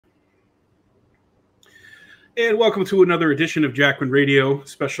And welcome to another edition of Jackman Radio,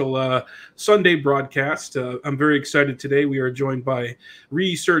 special Sunday broadcast. I'm very excited today. We are joined by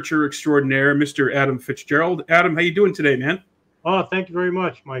researcher extraordinaire, Mr. Adam Fitzgerald. Adam, how you doing today, man? Oh, thank you very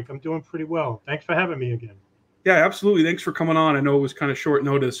much, Mike. I'm doing pretty well. Thanks for having me again. Yeah, absolutely. Thanks for coming on. I know it was kind of short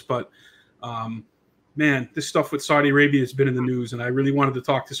notice, but man, this stuff with Saudi Arabia has been in the news, and I really wanted to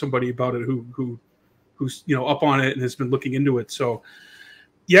talk to somebody about it who's up on it and has been looking into it. So,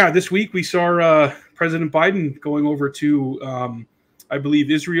 yeah, this week we saw President Biden going over to, I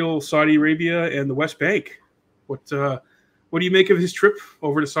believe, Israel, Saudi Arabia, and the West Bank. What do you make of his trip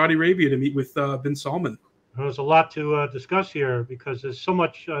over to Saudi Arabia to meet with bin Salman? There's a lot to discuss here because there's so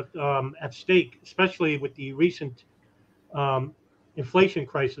much at stake, especially with the recent inflation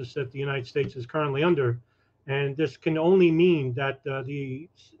crisis that the United States is currently under. And this can only mean that the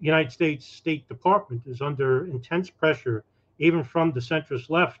United States State Department is under intense pressure, even from the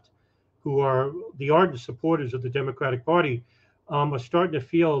centrist left, who are the ardent supporters of the Democratic Party, are starting to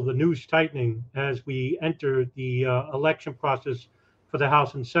feel the noose tightening as we enter the election process for the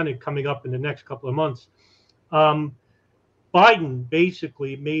House and Senate coming up in the next couple of months. Biden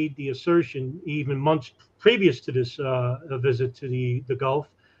basically made the assertion, even months previous to this visit to the Gulf,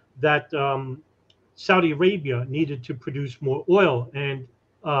 that Saudi Arabia needed to produce more oil, and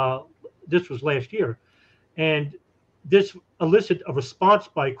this was last year. And this elicited a response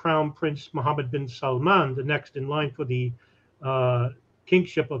by Crown Prince Mohammed bin Salman, the next in line for the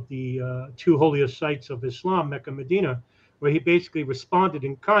kingship of the two holiest sites of Islam, Mecca and Medina, where he basically responded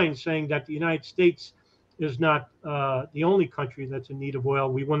in kind, saying that the United States is not the only country that's in need of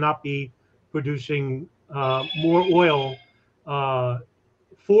oil. We will not be producing more oil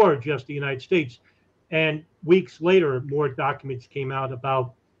for just the United States. And weeks later, more documents came out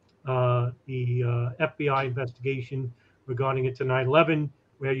about the FBI investigation regarding it to 9/11,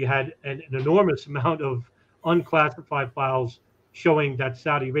 where you had an enormous amount of unclassified files showing that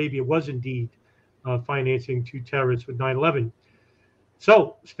Saudi Arabia was indeed financing two terrorists with 9/11.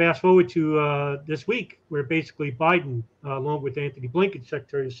 So fast forward to this week, where basically Biden, along with Anthony Blinken,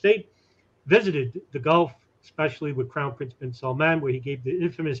 Secretary of State, visited the Gulf, especially with Crown Prince bin Salman, where he gave the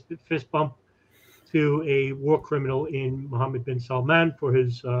infamous fist bump to a war criminal in Mohammed bin Salman for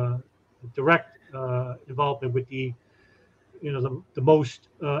his direct involvement with the most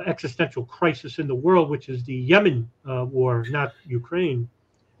existential crisis in the world, which is the Yemen war, not Ukraine.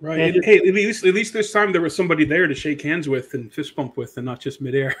 Right. And hey, at least this time there was somebody there to shake hands with and fist bump with, and not just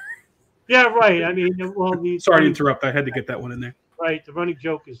midair. Yeah, right. I mean, well, sorry to interrupt. I had to get that one in there. Right. The running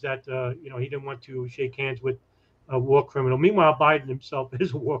joke is that he didn't want to shake hands with a war criminal. Meanwhile, Biden himself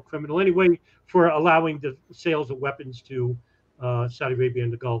is a war criminal anyway for allowing the sales of weapons to Saudi Arabia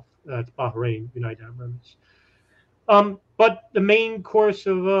and the Gulf, Bahrain, United Arab Emirates. But the main course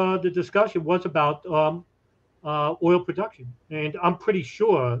of the discussion was about oil production. And I'm pretty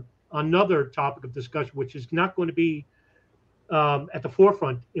sure another topic of discussion, which is not going to be at the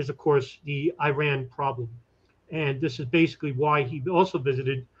forefront, is, of course, the Iran problem. And this is basically why he also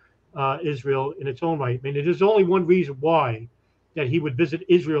visited Israel in its own right. I mean, there's only one reason why that he would visit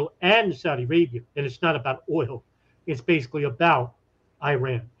Israel and Saudi Arabia, and it's not about oil. It's basically about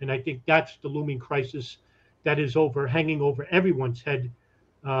Iran. And I think that's the looming crisis that is hanging over everyone's head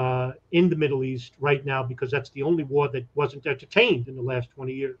in the Middle East right now, because that's the only war that wasn't entertained in the last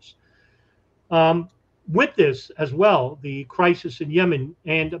 20 years. With this as well, the crisis in Yemen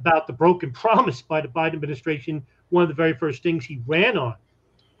and about the broken promise by the Biden administration, one of the very first things he ran on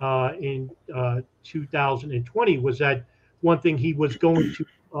in 2020 was that one thing he was going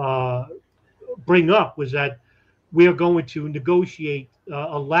to bring up was that we are going to negotiate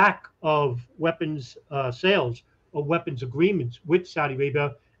a lack of weapons sales or weapons agreements with Saudi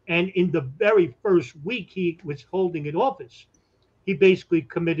Arabia. And in the very first week he was holding in office, he basically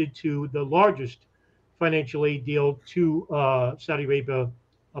committed to the largest financial aid deal to Saudi Arabia,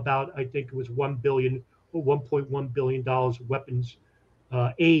 about, I think it was $1 billion or $1.1 billion of weapons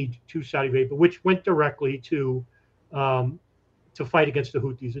aid to Saudi Arabia, which went directly to fight against the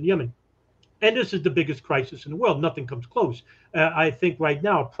Houthis in Yemen. And this is the biggest crisis in the world. Nothing comes close. I think right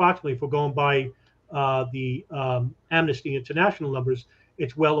now, approximately, if we're going by the Amnesty International numbers,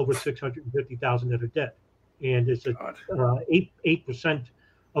 it's well over 650,000 that are dead. And it's 8%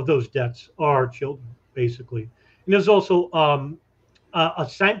 of those deaths are children, basically. And there's also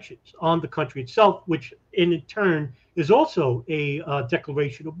sanctions on the country itself, which in turn is also a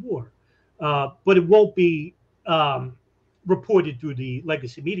declaration of war. But it won't be reported through the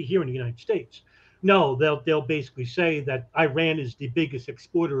legacy media here in the United States. No, they'll basically say that Iran is the biggest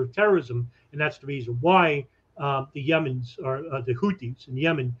exporter of terrorism, and that's the reason why the Yemens, or the Houthis in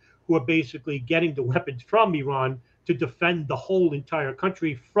Yemen, who are basically getting the weapons from Iran to defend the whole entire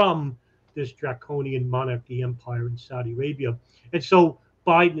country from this draconian monarchy empire in Saudi Arabia. And so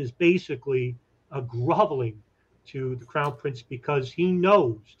Biden is basically groveling to the crown prince because he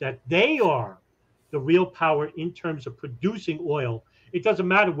knows that they are the real power in terms of producing oil. It doesn't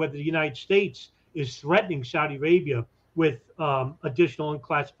matter whether the United States is threatening Saudi Arabia with additional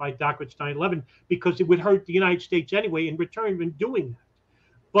unclassified documents 9/11 because it would hurt the United States anyway in return in doing that.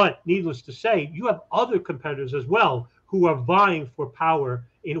 But needless to say, you have other competitors as well who are vying for power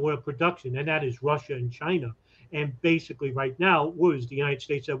in oil production, and that is Russia and China. And basically right now, what is the United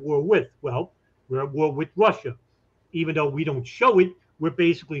States at war with? Well, we're at war with Russia. Even though we don't show it, we're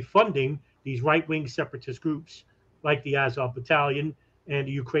basically funding these right-wing separatist groups like the Azov Battalion and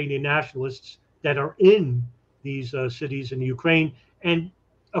the Ukrainian nationalists that are in these cities in Ukraine. And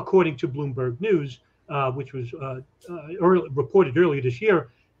according to Bloomberg News, which was reported earlier this year,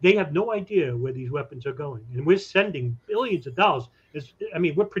 they have no idea where these weapons are going. And we're sending billions of dollars.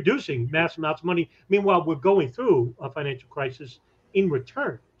 We're producing mass amounts of money. Meanwhile, we're going through a financial crisis in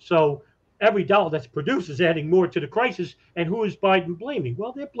return. So every dollar that's produced is adding more to the crisis. And who is Biden blaming?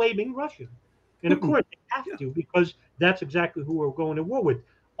 Well, they're blaming Russia. And of course, they have to, because that's exactly who we're going to war with.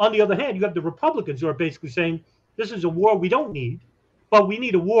 On the other hand, you have the Republicans who are basically saying, this is a war we don't need, but we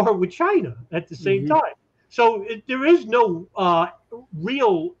need a war with China at the same time. So there is no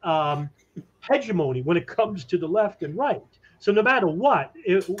real hegemony when it comes to the left and right. So no matter what,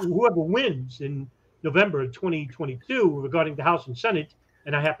 whoever wins in November of 2022 regarding the House and Senate,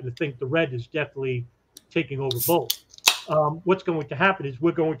 and I happen to think the red is definitely taking over both, what's going to happen is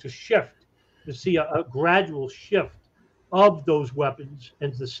we're going to see a gradual shift of those weapons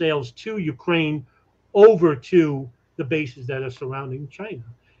and the sales to Ukraine over to the bases that are surrounding China.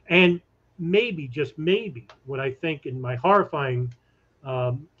 And maybe, just maybe, what I think in my horrifying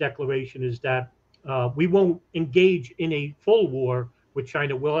declaration is that we won't engage in a full war with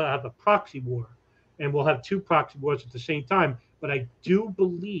China. We'll have a proxy war, and we'll have two proxy wars at the same time. But I do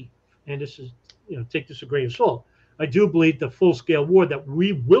believe, and this is, take this a grain of salt, I do believe the full-scale war that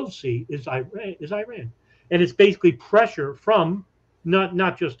we will see is Iran. And it's basically pressure from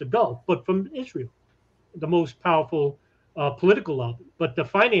not just the Gulf, but from Israel, the most powerful political lobby. But the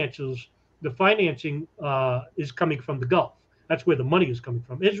financing is coming from the Gulf. That's where the money is coming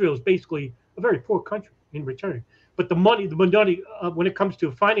from. Israel is basically a very poor country in return. But the money when it comes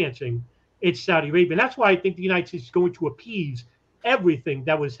to financing, it's Saudi Arabia. And that's why I think the United States is going to appease everything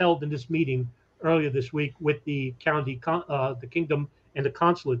that was held in this meeting earlier this week with the county, the kingdom, and the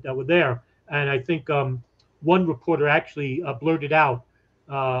consulate that were there. And I think one reporter actually blurted out,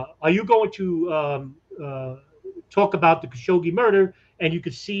 are you going to talk about the Khashoggi murder? And you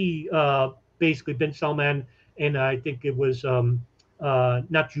could see basically bin Salman, and I think it was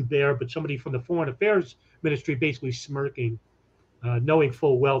not Jubair, but somebody from the Foreign Affairs Ministry basically smirking, knowing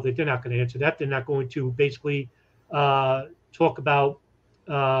full well that they're not going to answer that. They're not going to basically talk about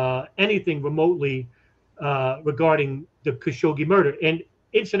anything remotely regarding the Khashoggi murder. And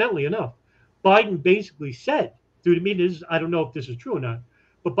incidentally enough, Biden basically said through the meetings, I don't know if this is true or not,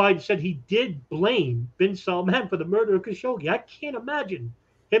 but Biden said he did blame bin Salman for the murder of Khashoggi. I can't imagine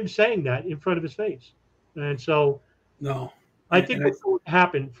him saying that in front of his face. And so no, I think what's going to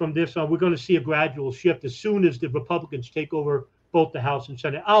happen from this on, we're going to see a gradual shift as soon as the Republicans take over both the House and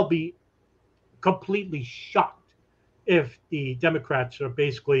Senate. I'll be completely shocked if the Democrats are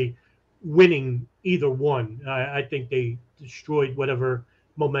basically winning either one. I think they destroyed whatever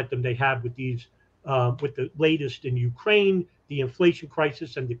momentum they had with these, with the latest in Ukraine, the inflation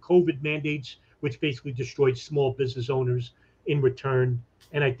crisis, and the COVID mandates, which basically destroyed small business owners in return.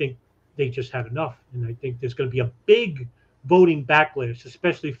 And I think they just had enough. And I think there's going to be a big voting backlash,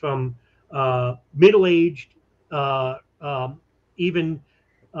 especially from middle-aged, even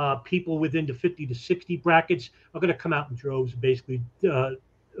people within the 50 to 60 brackets are going to come out in droves and basically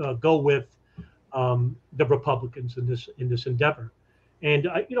go with the Republicans in this endeavor. And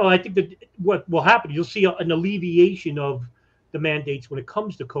I think that what will happen, you'll see an alleviation of the mandates when it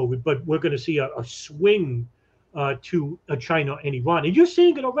comes to COVID, but we're going to see a swing to China and Iran, and you're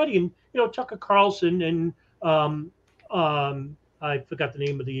seeing it already. And Tucker Carlson and I forgot the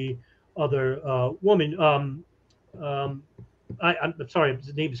name of the other woman. I'm sorry,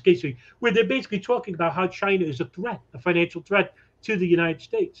 the name escapes me. Where they're basically talking about how China is a threat, a financial threat to the United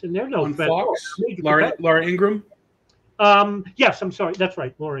States, and they're no on threat. Fox, Laura Ingraham. Yes, I'm sorry. That's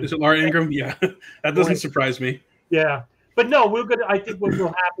right, Laura. Is it Laura Ingraham? Yeah, that doesn't surprise me. Yeah, but no, I think what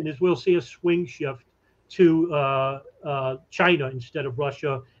will happen is we'll see a swing shift to China instead of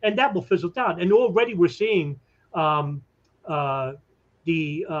Russia, and that will fizzle down. And already we're seeing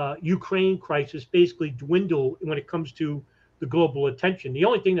the Ukraine crisis basically dwindle when it comes to the global attention. The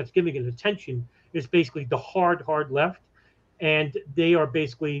only thing that's giving it attention is basically the hard left, and they are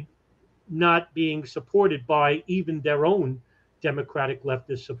basically not being supported by even their own Democratic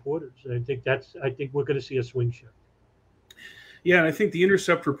leftist supporters. I think we're going to see a swing shift. Yeah, and I think The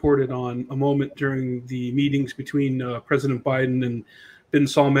Intercept reported on a moment during the meetings between President Biden and bin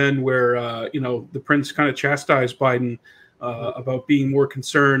Salman where, the prince kind of chastised Biden about being more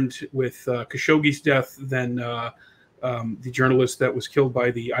concerned with Khashoggi's death than the journalist that was killed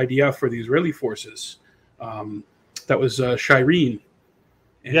by the IDF or the Israeli forces. That was Shireen.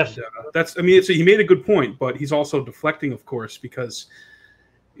 And, yes. He made a good point, but he's also deflecting, of course, because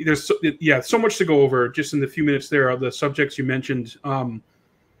there's so much to go over just in the few minutes there are the subjects you mentioned.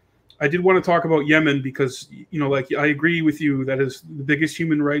 I did want to talk about Yemen because, I agree with you that is the biggest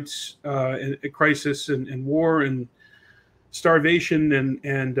human rights crisis and war and starvation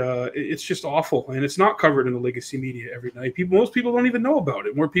and it's just awful, and it's not covered in the legacy media every night. Most people don't even know about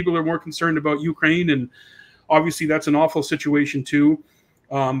it. More people are more concerned about Ukraine, and obviously that's an awful situation too.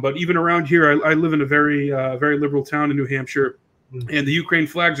 But even around here, I live in a very very liberal town in New Hampshire, and the Ukraine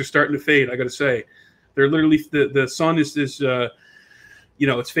flags are starting to fade. I got to say, they're literally the sun is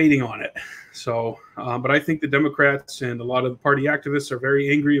it's fading on it. So, but I think the Democrats and a lot of the party activists are very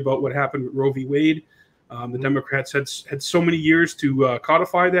angry about what happened with Roe v. Wade. The Democrats had so many years to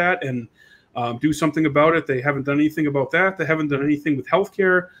codify that and do something about it. They haven't done anything about that. They haven't done anything with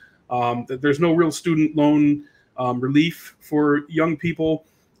healthcare. There's no real student loan relief for young people.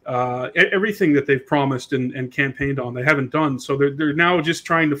 Everything that they've promised and campaigned on, they haven't done. So they're now just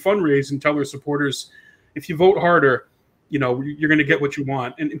trying to fundraise and tell their supporters, if you vote harder, you're going to get what you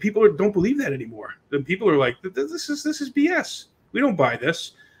want. And people don't believe that anymore. And people are like, this is BS. We don't buy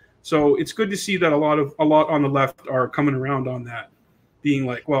this. So it's good to see that a lot on the left are coming around on that, being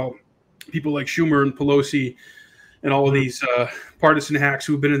like, well, people like Schumer and Pelosi and all of these partisan hacks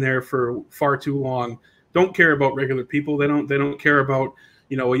who've been in there for far too long don't care about regular people. They don't care about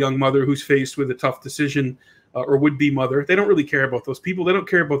a young mother who's faced with a tough decision or would-be mother. They don't really care about those people. They don't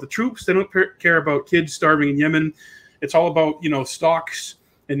care about the troops. They don't care about kids starving in Yemen. It's all about stocks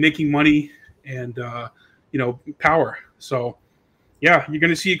and making money and power. So. Yeah, you're going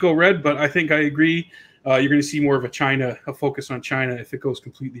to see it go red, but I think I agree. You're going to see more of a focus on China if it goes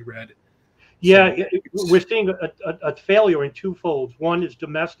completely red. Yeah, so, we're seeing a failure in two folds. One is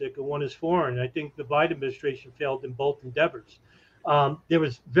domestic and one is foreign. I think the Biden administration failed in both endeavors. There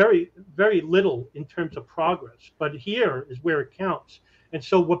was very, very little in terms of progress, but here is where it counts. And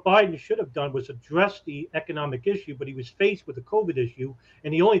so what Biden should have done was address the economic issue, but he was faced with a COVID issue,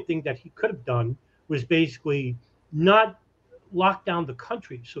 and the only thing that he could have done was basically not lock down the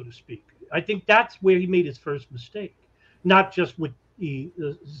country, so to speak. I think that's where he made his first mistake, not just with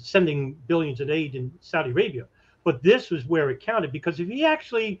sending billions of aid in Saudi Arabia, but this was where it counted. Because if he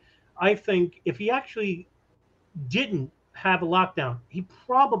actually didn't have a lockdown, he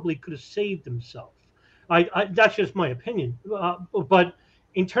probably could have saved himself. That's just my opinion. But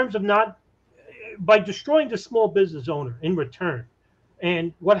in terms of by destroying the small business owner in return,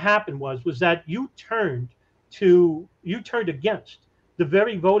 and what happened was that you turned against the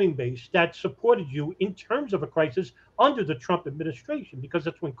very voting base that supported you in terms of a crisis under the Trump administration, because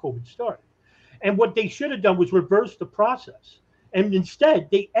that's when COVID started. And what they should have done was reverse the process. And instead,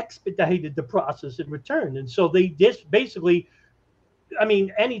 they expedited the process in return. And so they basically,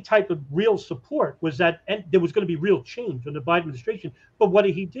 any type of real support was that, and there was going to be real change under the Biden administration. But what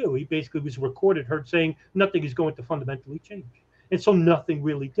did he do? He basically was heard saying nothing is going to fundamentally change. And so nothing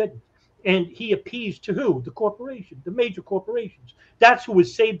really didn't. And he appeased to who? The corporation, the major corporations. That's who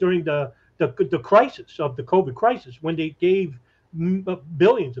was saved during the crisis of the COVID crisis, when they gave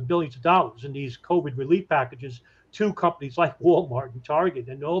billions and billions of dollars in these COVID relief packages to companies like Walmart and Target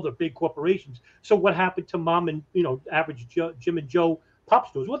and all the big corporations. So what happened to mom and average Jim and Joe pop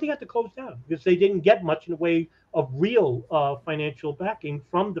stores? Well, they had to close down because they didn't get much in the way of real financial backing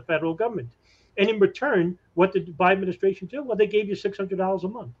from the federal government. And in return, what did the Biden administration do? Well, they gave you $600 a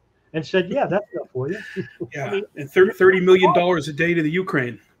month and said, yeah, that's enough for you. Yeah, and $30 million a day to the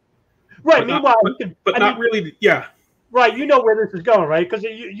Ukraine. Right. Meanwhile, not really. Yeah. Right. You know where this is going, right? Because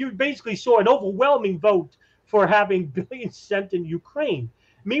you basically saw an overwhelming vote for having billions sent in Ukraine.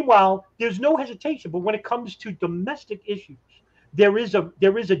 Meanwhile, there's no hesitation. But when it comes to domestic issues, there is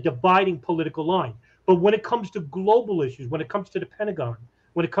a dividing political line. But when it comes to global issues, when it comes to the Pentagon,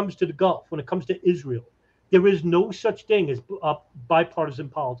 when it comes to the Gulf, when it comes to Israel, there is no such thing as bipartisan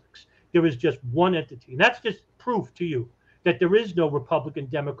politics. There is just one entity. And that's just proof to you that there is no Republican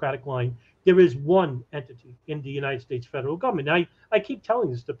Democratic line. There is one entity in the United States federal government. And I keep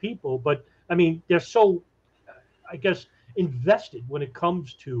telling this to people, but I mean, they're so, I guess, invested when it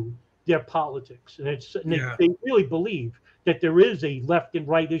comes to their politics. And they really believe that there is a left and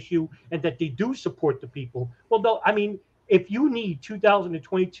right issue and that they do support the people. Well, no, I mean, if you need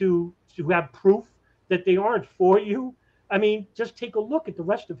 2022 to have proof that they aren't for you, I mean, just take a look at the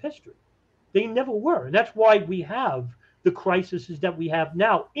rest of history. They never were. And that's why we have the crises that we have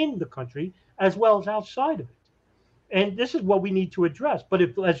now in the country as well as outside of it. And this is what we need to address. But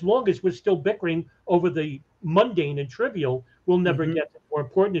as long as we're still bickering over the mundane and trivial, we'll never get to more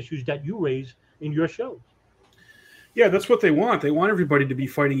important issues that you raise in your shows. Yeah, that's what they want. They want everybody to be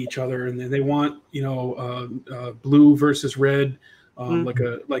fighting each other, and they want blue versus red, like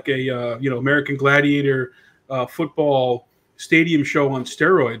a American Gladiator football stadium show on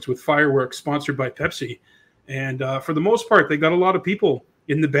steroids with fireworks sponsored by Pepsi. And for the most part, they got a lot of people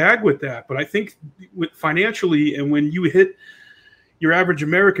in the bag with that. But I think financially, and when you hit your average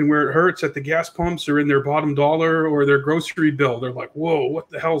American where it hurts at the gas pumps or in their bottom dollar or their grocery bill, they're like, whoa, what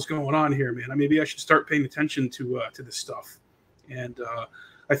the hell's going on here, man? Maybe I should start paying attention to this stuff. And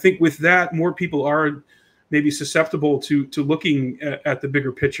I think with that, more people are maybe susceptible to looking at the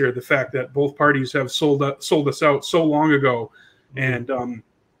bigger picture, the fact that both parties have sold us out so long ago. And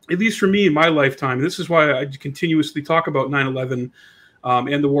at least for me in my lifetime, and this is why I continuously talk about 9/11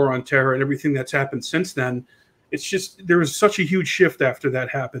 and the war on terror and everything that's happened since then. It's just there was such a huge shift after that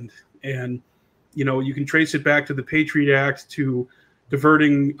happened. And, you can trace it back to the Patriot Act, to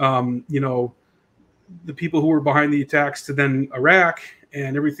diverting, the people who were behind the attacks to then Iraq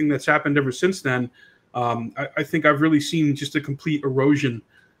and everything that's happened ever since then. I think I've really seen just a complete erosion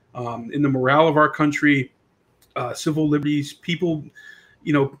in the morale of our country, civil liberties, people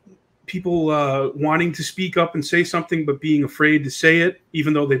wanting to speak up and say something, but being afraid to say it,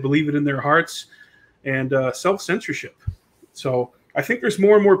 even though they believe it in their hearts, and self-censorship. So I think there's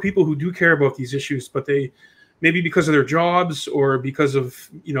more and more people who do care about these issues, but they maybe because of their jobs or because of,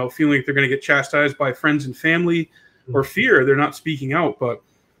 feeling like they're going to get chastised by friends and family or fear, they're not speaking out. But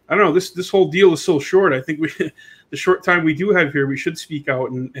I don't know, this whole deal is so short. I think the short time we do have here, we should speak out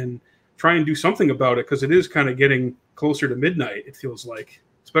and try and do something about it, because it is kind of getting closer to midnight, it feels like,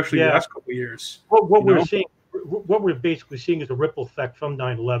 especially the last couple of years. What we're basically seeing is a ripple effect from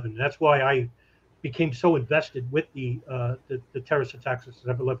 9/11. That's why I became so invested with the terrorist attacks of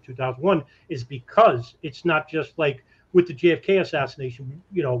September 11, 2001, is because it's not just like with the JFK assassination.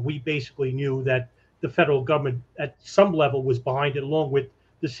 We basically knew that the federal government at some level was behind it, along with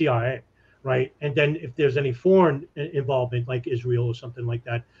the CIA, right? And then if there's any foreign involvement, like Israel or something like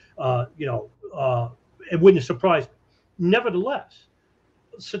that, it wouldn't surprise me. Nevertheless,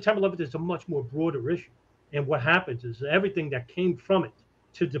 September 11th is a much more broader issue. And what happens is everything that came from it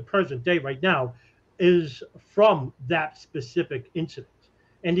to the present day right now is from that specific incident.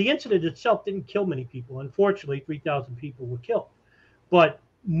 And the incident itself didn't kill many people. Unfortunately, 3,000 people were killed. But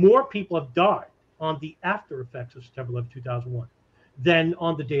more people have died on the after effects of September 11, 2001 than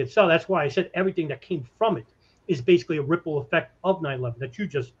on the day itself. That's why I said everything that came from it is basically a ripple effect of 9/11 that you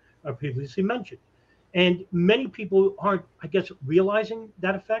just previously mentioned. And many people aren't, I guess, realizing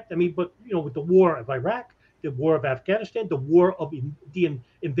that effect. I mean, but, with the war of Iraq, the war of Afghanistan, the war of the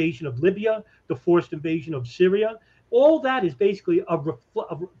invasion of Libya, the forced invasion of Syria, all that is basically a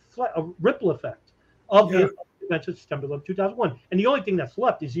ripple effect of the events of September 11, 2001. And the only thing that's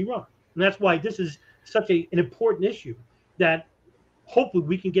left is Iran. And that's why this is such an important issue, that hopefully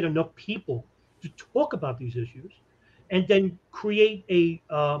we can get enough people to talk about these issues and then create a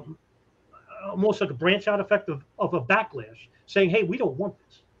almost like a branch out effect of a backlash, saying, hey, we don't want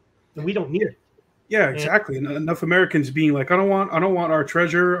this and we don't need it. Yeah, exactly. And enough Americans being like, I don't want our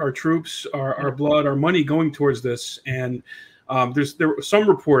treasure, our troops, our blood, our money going towards this. And there was some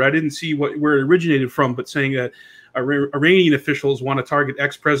report, I didn't see where it originated from, but saying that Iranian officials want to target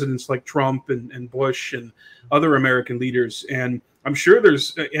ex-presidents like Trump and Bush and other American leaders. And I'm sure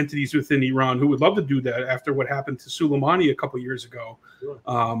there's entities within Iran who would love to do that after what happened to Soleimani a couple of years ago. Sure.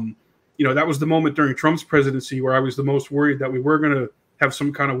 That was the moment during Trump's presidency where I was the most worried that we were going to have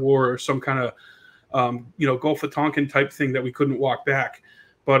some kind of war or some kind of Gulf of Tonkin type thing that we couldn't walk back.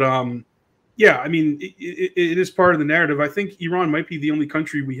 But I mean, it is part of the narrative. I think Iran might be the only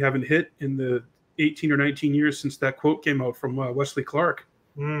country we haven't hit in the 18 or 19 years since that quote came out from Wesley Clark.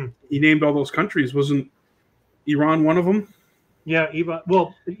 He named all those countries. Wasn't Iran one of them? Yeah, Iran.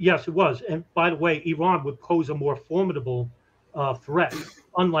 Well, yes, it was. And by the way, Iran would pose a more formidable threat,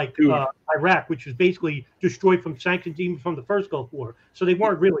 unlike Iraq, which was basically destroyed from sanctions even from the first Gulf War. So they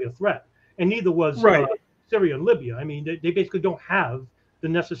weren't really a threat. And neither was Syria and Libya. I mean, they basically don't have the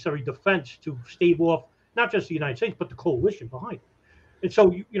necessary defense to stave off not just the United States, but the coalition behind it. And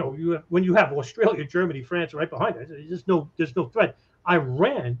so, when you have Australia, Germany, France right behind it, there's no threat.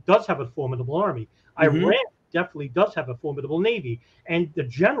 Iran does have a formidable army. Mm-hmm. Iran definitely does have a formidable navy. And the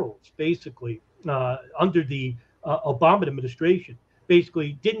generals, basically, under the Obama administration,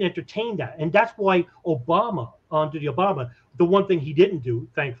 basically didn't entertain that. And that's why under the Obama, the one thing he didn't do,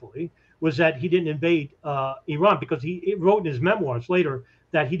 thankfully, was that he didn't invade Iran, because he wrote in his memoirs later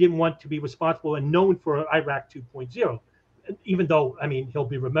that he didn't want to be responsible and known for Iraq 2.0. Even though, I mean, he'll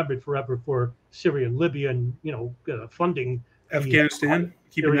be remembered forever for Syria and Libya and, funding Afghanistan,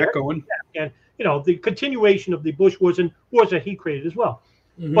 keeping that going. And, the continuation of the Bush wars and wars that he created as well.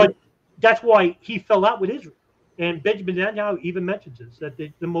 Mm-hmm. But that's why he fell out with Israel. And Benjamin Netanyahu even mentions this, that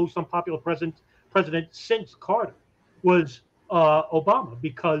the most unpopular president since Carter was Obama,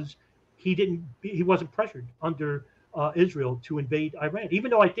 because he wasn't pressured under Israel to invade Iran.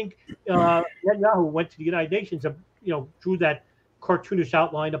 Even though I think Netanyahu went to the United Nations and drew that cartoonish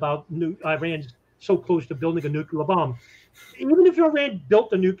outline about Iran's so close to building a nuclear bomb. Even if Iran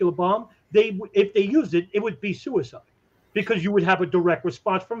built a nuclear bomb, if they used it, it would be suicide, because you would have a direct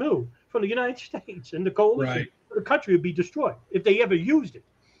response from who? From the United States and the coalition. Right. The country would be destroyed if they ever used it.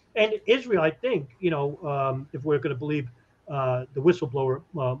 And Israel, I think, if we're going to believe the whistleblower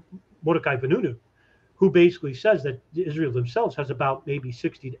Mordecai Vanunu, who basically says that Israel themselves has about maybe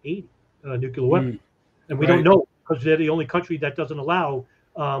 60 to 80 nuclear weapons. And we don't know, because they're the only country that doesn't allow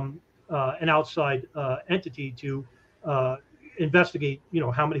an outside entity to investigate,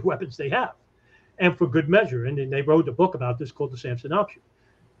 how many weapons they have, and for good measure. And then they wrote a book about this called The Samson Option.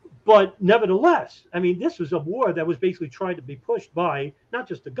 But nevertheless, I mean, this was a war that was basically trying to be pushed by not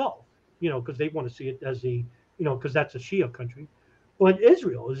just the Gulf, because they want to see it as because that's a Shia country, but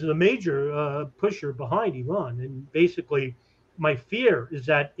Israel is a major pusher behind Iran. And basically, my fear is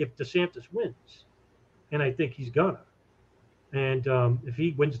that if DeSantis wins, and I think he's gonna, and if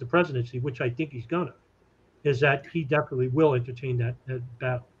he wins the presidency, which I think he's gonna, is that he definitely will entertain that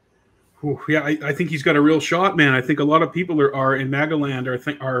battle. Yeah, I think he's got a real shot, man. I think a lot of people are in MAGA land are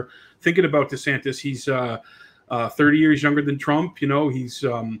thinking about DeSantis. He's 30 years younger than Trump. He's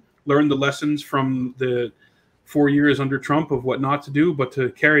learned the lessons from the 4 years under Trump of what not to do, but to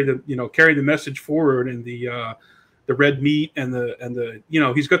carry the message forward, and the red meat and the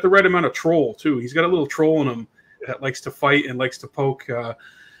he's got the right amount of troll too. He's got a little troll in him that likes to fight and likes to poke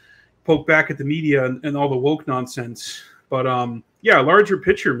back at the media and all the woke nonsense. But yeah, larger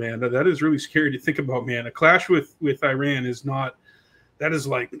picture, man, that is really scary to think about, man. A clash with Iran it's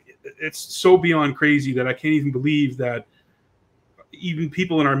so beyond crazy that I can't even believe that even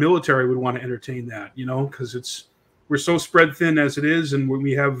people in our military would want to entertain that, because we're so spread thin as it is. And when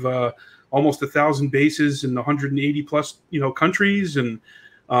we have almost 1,000 bases in 180 plus, countries. And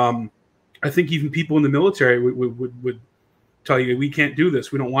I think even people in the military would tell you, we can't do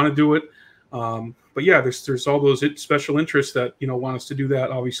this. We don't want to do it. But yeah, there's all those special interests that, want us to do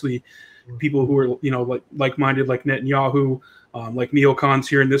that. Obviously, people who are, like-minded, like Netanyahu, like neocons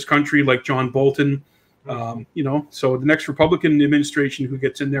here in this country, like John Bolton, so the next Republican administration who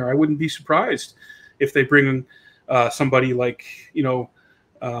gets in there, I wouldn't be surprised if they bring somebody like,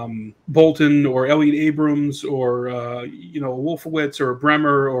 Bolton or Elliot Abrams or, Wolfowitz or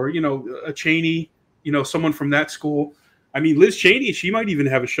Bremer or, a Cheney, someone from that school. I mean, Liz Cheney, she might even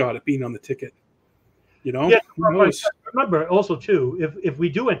have a shot at being on the ticket. Yeah, remember also too, if we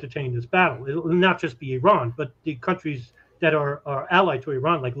do entertain this battle, it will not just be Iran, but the countries that are allied to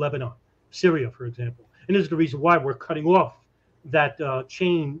Iran, like Lebanon, Syria, for example. And this is the reason why we're cutting off that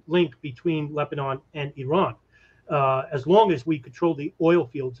chain link between Lebanon and Iran. As long as we control the oil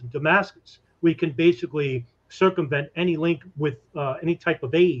fields in Damascus, we can basically circumvent any link with any type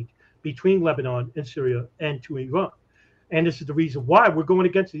of aid between Lebanon and Syria and to Iran. And this is the reason why we're going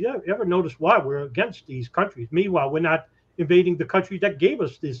against you ever notice why we're against these countries? Meanwhile, we're not invading the country that gave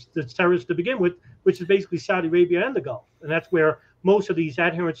us this terrorists to begin with, which is basically Saudi Arabia and the Gulf. And that's where most of these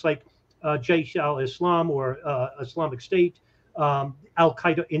adherents like Jaish al-Islam or Islamic State,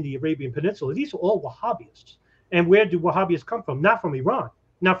 Al-Qaeda in the Arabian Peninsula, these are all Wahhabis. And where do Wahhabis come from? Not from Iran,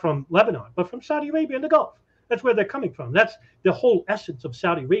 not from Lebanon, but from Saudi Arabia and the Gulf. That's where they're coming from. That's the whole essence of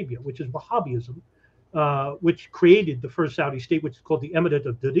Saudi Arabia, which is Wahhabism. Which created the first Saudi state, which is called the Emirate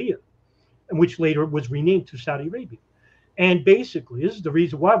of Diriyah, and which later was renamed to Saudi Arabia. And basically, this is the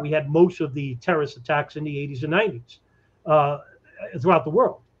reason why we had most of the terrorist attacks in the 80s and 90s throughout the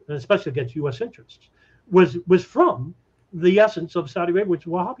world, and especially against U.S. interests, was from the essence of Saudi Arabia, which is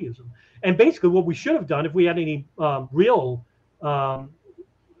Wahhabism. And basically, what we should have done, if we had any real,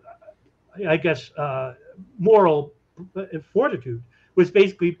 moral fortitude was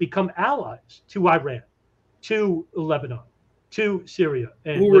basically become allies to Iran, to Lebanon, to Syria,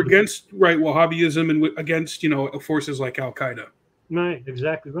 and who were against Wahhabism and against forces like Al Qaeda. Right,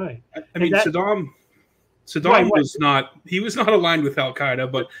 exactly right. I mean, Saddam was not aligned with Al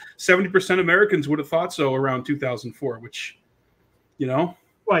Qaeda, but 70% Americans would have thought so around 2004, which,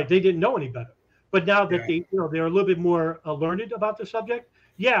 right, they didn't know any better. But now that they're a little bit more learned about the subject,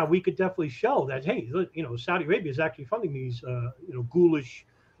 yeah, we could definitely show that, hey, Saudi Arabia is actually funding these ghoulish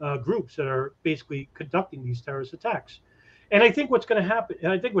groups that are basically conducting these terrorist attacks. And I think what's going to happen,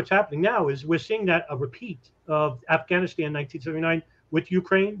 and I think what's happening now is we're seeing that a repeat of Afghanistan 1979 with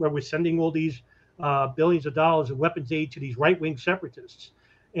Ukraine, where we're sending all these billions of dollars of weapons aid to these right-wing separatists.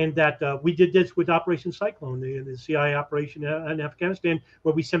 And that we did this with Operation Cyclone, the CIA operation in Afghanistan,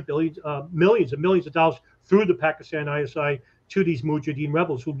 where we sent millions and millions of dollars through the Pakistan ISI to these Mujahideen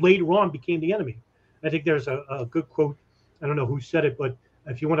rebels, who later on became the enemy. I think there's a good quote. I don't know who said it, but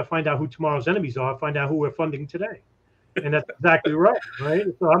if you want to find out who tomorrow's enemies are, find out who we're funding today. And that's exactly right.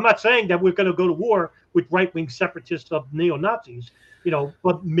 So I'm not saying that we're going to go to war with right-wing separatists of neo-Nazis,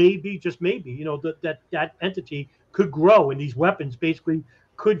 but maybe, just maybe, that entity could grow, and these weapons basically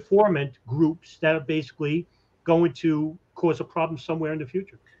could foment groups that are basically going to cause a problem somewhere in the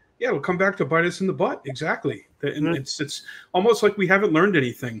future. Yeah, it'll come back to bite us in the butt. Exactly. And it's almost like we haven't learned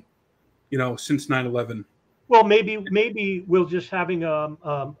anything, since 9/11. Well, maybe we're just having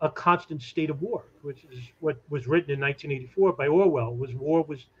a constant state of war, which is what was written in 1984 by Orwell. War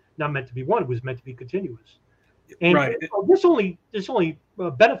was not meant to be won; it was meant to be continuous. And right. This only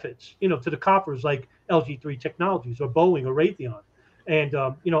benefits to the coffers like LG3 Technologies or Boeing or Raytheon, and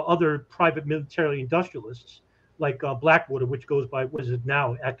other private military industrialists like Blackwater, which goes by, what is it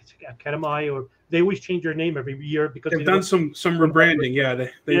now, Academy, or they always change their name every year because they've done some rebranding. Yeah,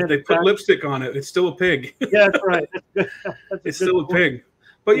 they put lipstick on it. It's still a pig. Yeah, that's right. It's still a pig.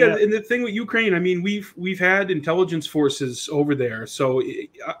 But yeah, and the thing with Ukraine, I mean, we've had intelligence forces over there, so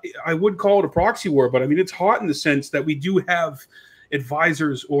I would call it a proxy war. But I mean, it's hot in the sense that we do have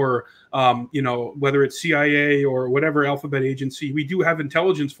advisors, or whether it's CIA or whatever alphabet agency, we do have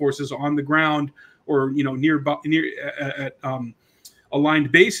intelligence forces on the ground, or near at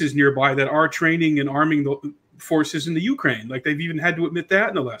aligned bases nearby that are training and arming the forces in the Ukraine. Like, they've even had to admit that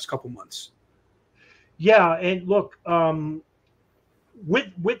in the last couple months. Yeah, and look,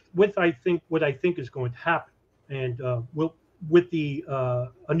 with I think what I think is going to happen, and with the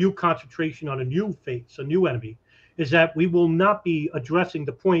a new concentration on a new face, a new enemy, is that we will not be addressing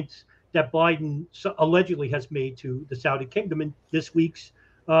the points that Biden allegedly has made to the Saudi kingdom in this week's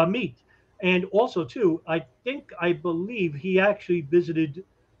meet. And also, too, I believe he actually visited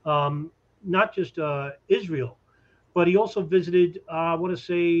not just Israel, but he also visited, I want to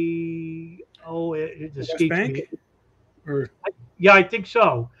say, it escapes me. Yeah, I think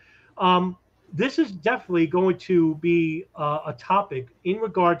so. This is definitely going to be a topic in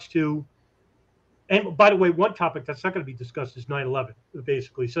regards to, and by the way, one topic that's not going to be discussed is 9/11,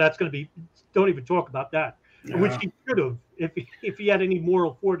 basically. So that's going to be, don't even talk about that. Yeah. Which he should have, if he had any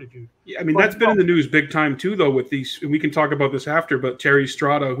moral fortitude. Yeah, I mean, that's been in the news big time too, though, with these, and we can talk about this after, but Terry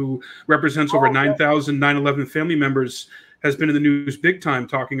Strada, who represents over 9,000 9/11 family members, has been in the news big time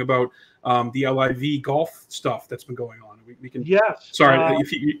talking about the LIV golf stuff that's been going on. We can. Yes. Sorry,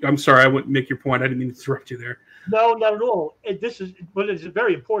 I'm sorry, I wouldn't make your point. I didn't mean to interrupt you there. No, not at all. But it's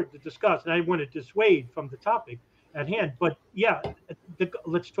very important to discuss, and I want to dissuade from the topic at hand. But yeah,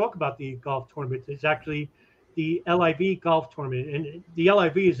 let's talk about the golf tournament. It's actually the LIV golf tournament, and the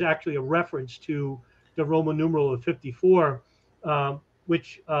LIV is actually a reference to the Roman numeral of 54,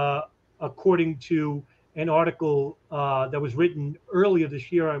 which, according to an article that was written earlier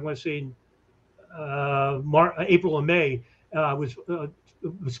this year, I want to say in April or May, was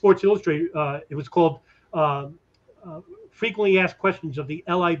Sports Illustrated. It was called Frequently Asked Questions of the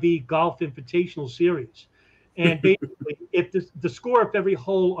LIV Golf Invitational Series. And basically, if the score of every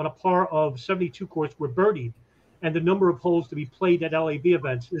hole on a par of 72 course were birdied, and the number of holes to be played at LIV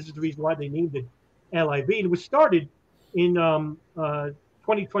events, this is the reason why they named it LIV. And it was started in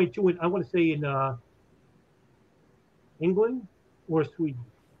 2022, and I want to say in England or Sweden.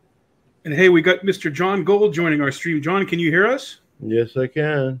 And hey, we got Mr. John Gold joining our stream. John, can you hear us? Yes, I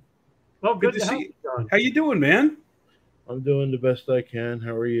can. Well, good to see you, John. How you doing, man? I'm doing the best I can.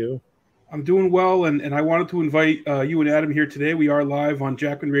 How are you? I'm doing well, and I wanted to invite you and Adam here today. We are live on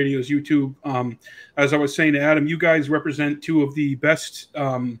Jackman Radio's YouTube. As I was saying to Adam, you guys represent two of the best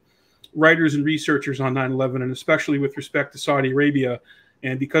writers and researchers on 9/11, and especially with respect to Saudi Arabia.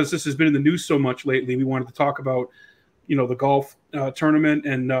 And because this has been in the news so much lately, we wanted to talk about, the golf tournament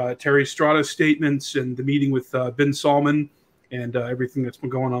and Terry Strada's statements and the meeting with bin Salman and everything that's been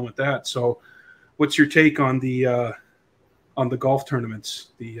going on with that. So, what's your take on the golf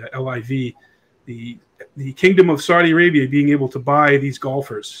tournaments, the LIV, the Kingdom of Saudi Arabia being able to buy these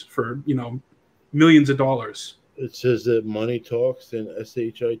golfers for millions of dollars? It says that money talks and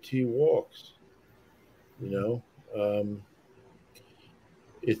SHIT walks.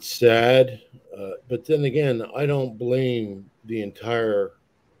 It's sad, but then again, I don't blame the entire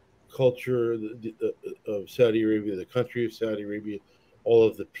culture of Saudi Arabia, the country of Saudi Arabia, all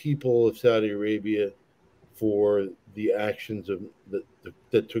of the people of Saudi Arabia for the actions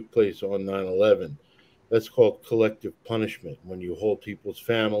that took place on 9/11. That's called collective punishment, when you hold people's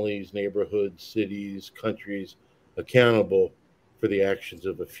families, neighborhoods, cities, countries accountable for the actions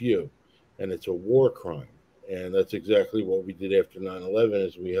of a few. And it's a war crime. And that's exactly what we did after 9/11,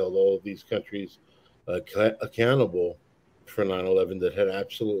 is we held all of these countries accountable for 9/11 that had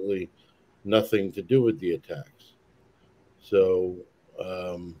absolutely nothing to do with the attacks. So,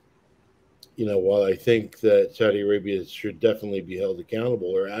 while I think that Saudi Arabia should definitely be held accountable,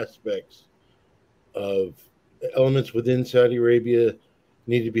 or aspects of elements within Saudi Arabia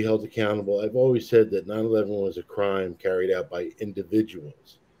need to be held accountable, I've always said that 9/11 was a crime carried out by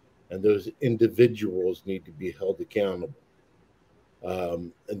individuals, and those individuals need to be held accountable.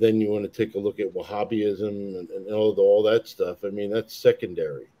 And then you want to take a look at Wahhabism and all that stuff. I mean, that's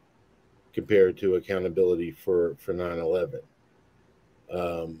secondary compared to accountability for 9/11.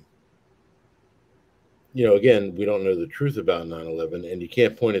 Again, we don't know the truth about 9/11, and you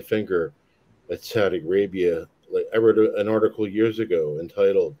can't point a finger at Saudi Arabia. Like, I wrote an article years ago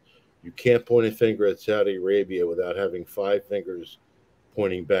entitled, "You Can't Point a Finger at Saudi Arabia Without Having 5 fingers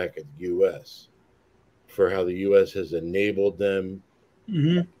pointing back at the U.S." for how the U.S. has enabled them,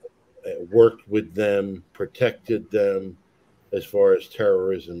 worked with them, protected them as far as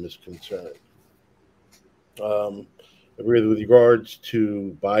terrorism is concerned. With regards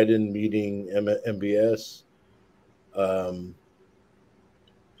to Biden meeting MBS,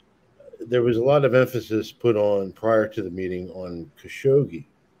 there was a lot of emphasis put on prior to the meeting on Khashoggi.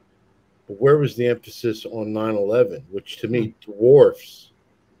 But where was the emphasis on 9/11, which to me dwarfs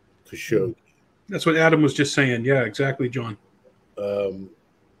Khashoggi? That's what Adam was just saying. Yeah, exactly, John.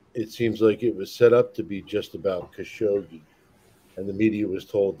 It seems like it was set up to be just about Khashoggi, and the media was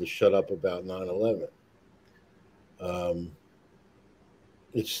told to shut up about 9/11.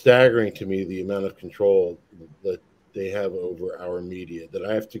 It's staggering to me, the amount of control that they have over our media, that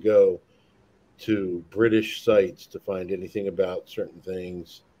I have to go to British sites to find anything about certain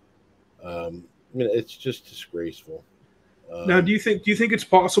things. It's just disgraceful. Now, do you think it's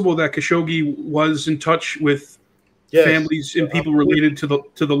possible that Khashoggi was in touch with families and people related to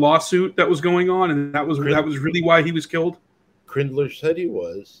the lawsuit that was going on, and that was really why he was killed? Crindler said he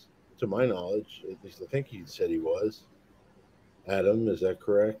was, to my knowledge. At least I think he said he was. Adam, is that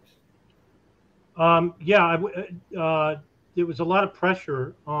correct? There was a lot of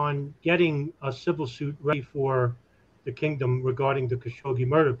pressure on getting a civil suit ready for the kingdom regarding the Khashoggi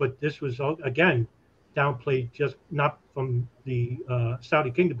murder, but this was, again, downplayed, just not from the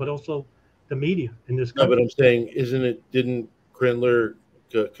Saudi kingdom, but also the media in this country. No, but I'm saying, didn't Crindler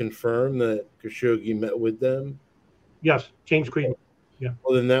confirm that Khashoggi met with them? Yes, James Creed. Yeah.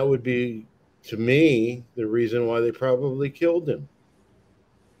 Well, then that would be, to me, the reason why they probably killed him.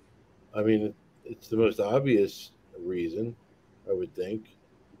 I mean, it's the most obvious reason, I would think.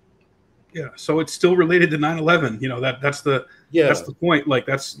 Yeah, so it's still related to 9/11. That's the point.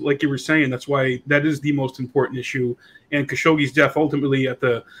 That's like you were saying. That's why that is the most important issue. And Khashoggi's death, ultimately, at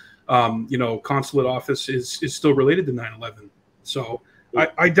the consulate office, is still related to 9/11. So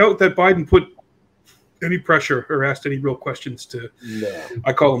I doubt that Biden put any pressure or asked any real questions to. No.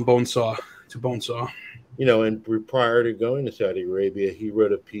 I call him Bonesaw. And prior to going to Saudi Arabia, he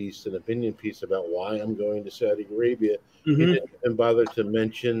wrote an opinion piece about why I'm going to Saudi Arabia. He didn't even bother to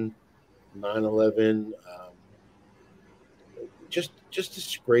mention 9/11. Just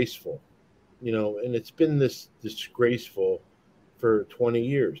disgraceful, and it's been this disgraceful for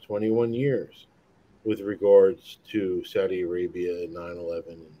 21 years with regards to Saudi Arabia and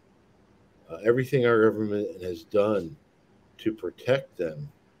 9/11. Everything our government has done to protect them,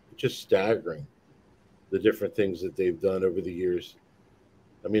 just staggering, the different things that they've done over the years.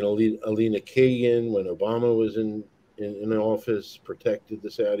 I mean, Alina Kagan, when Obama was in office, protected the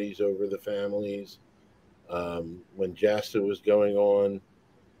Saudis over the families. When JASTA was going on,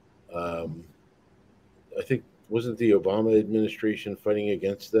 I think, wasn't the Obama administration fighting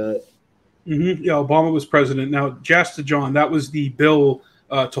against that? Yeah, Obama was president. Now, JASTA, John, that was the bill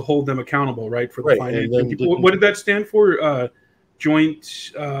to hold them accountable, right, for the Right, financing. What did that stand for?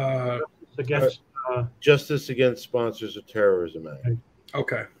 Joint. Against Justice Against Sponsors of Terrorism Act.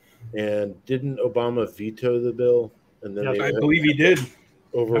 Okay. And didn't Obama veto the bill? And then Yes. I believe he did.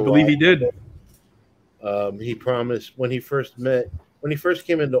 override. I believe he did. He promised when he first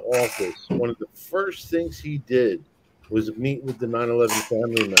came into office, one of the first things he did was meet with the 9/11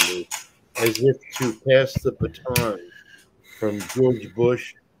 family members as if to pass the baton from George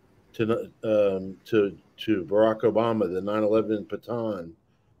Bush to Barack Obama, the 9/11 baton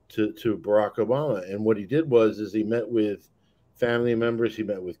to Barack Obama. And what he did was he met with family members. He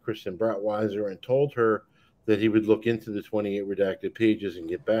met with Kristen Brettweiser and told her that he would look into the 28 redacted pages and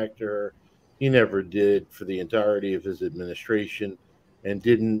get back to her. He never did for the entirety of his administration, and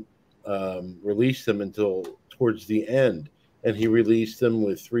didn't release them until towards the end. And he released them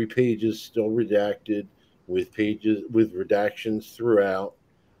with 3 pages still redacted, with redactions throughout.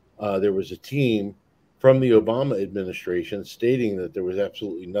 There was a team from the Obama administration stating that there was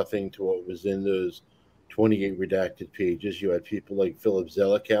absolutely nothing to what was in those 28 redacted pages. You had people like Philip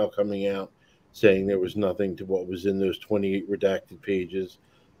Zelikow coming out saying there was nothing to what was in those 28 redacted pages.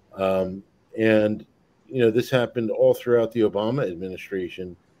 And, this happened all throughout the Obama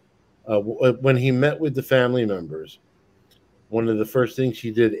administration. When he met with the family members, one of the first things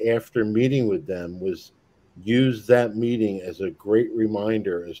he did after meeting with them was use that meeting as a great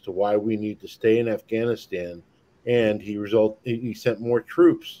reminder as to why we need to stay in Afghanistan. And he sent more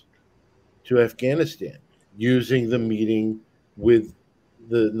troops to Afghanistan, using the meeting with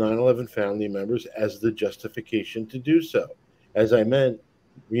the 9/11 family members as the justification to do so. As I meant,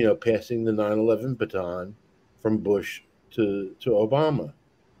 passing the 9/11 baton from Bush to Obama.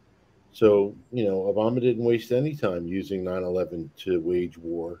 So, Obama didn't waste any time using 9/11 to wage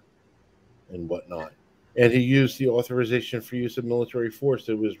war and whatnot. And he used the authorization for use of military force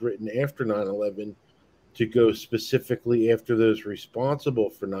that was written after 9/11 to go specifically after those responsible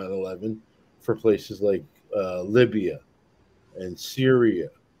for 9/11 for places like Libya and Syria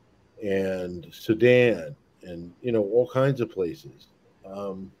and Sudan and, all kinds of places.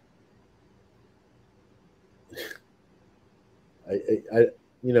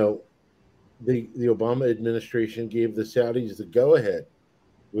 The Obama administration gave the Saudis the go-ahead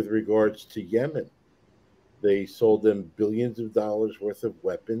with regards to Yemen. They sold them billions of dollars worth of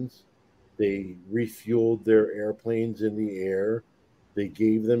weapons. They refueled their airplanes in the air. They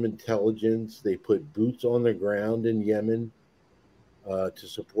gave them intelligence. They put boots on the ground in Yemen to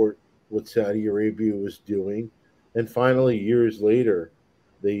support what Saudi Arabia was doing. And finally, years later,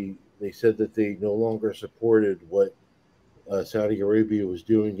 they said that they no longer supported what Saudi Arabia was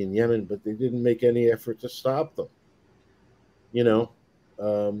doing in Yemen, but they didn't make any effort to stop them. And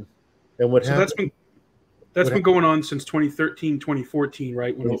what So happened? that's been going on since 2013, 2014,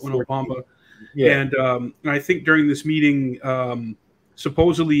 right? When Obama. Yeah. And I think during this meeting,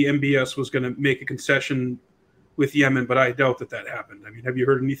 supposedly MBS was going to make a concession with Yemen, but I doubt that happened. I mean, have you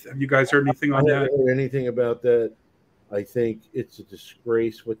heard anything? Have you guys heard anything on that? I haven't heard anything about that. I think it's a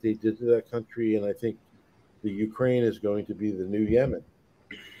disgrace what they did to that country, and I think the Ukraine is going to be the new Yemen.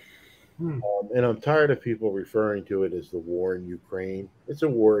 And I'm tired of people referring to it as the war in Ukraine. It's a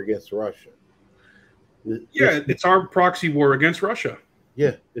war against Russia. It's our proxy war against Russia.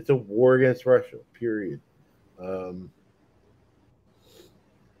 Yeah, it's a war against Russia, period.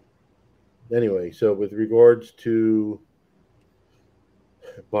 Anyway, so with regards to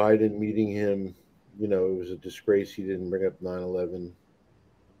Biden meeting him, it was a disgrace he didn't bring up 9/11.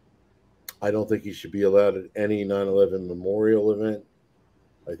 I don't think he should be allowed at any 9/11 memorial event.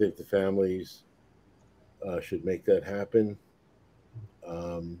 I think the families should make that happen.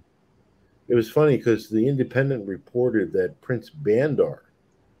 It was funny because the Independent reported that Prince Bandar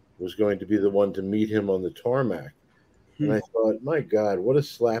was going to be the one to meet him on the tarmac. And I thought, my God, what a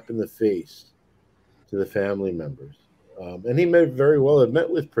slap in the face to the family members. And he may very well have met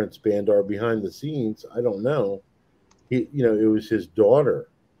with Prince Bandar behind the scenes. I don't know. It was his daughter,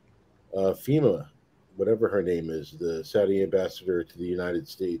 Fema, whatever her name is, the Saudi ambassador to the United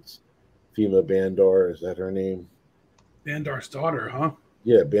States. Fema Bandar, is that her name? Bandar's daughter, huh?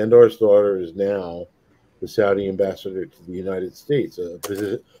 Yeah, Bandar's daughter is now the Saudi ambassador to the United States,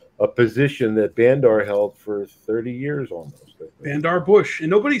 a position that Bandar held for 30 years almost. Bandar Bush, and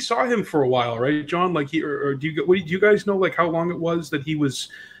nobody saw him for a while, right, John? Like do you guys know like how long it was that he was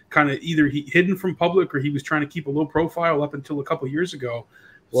kind of either hidden from public or he was trying to keep a low profile up until a couple of years ago?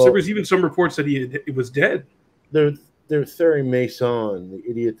 Well, there was even some reports that he was dead. There's Thierry Mason, the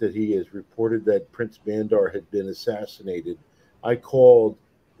idiot that he is, reported that Prince Bandar had been assassinated. I called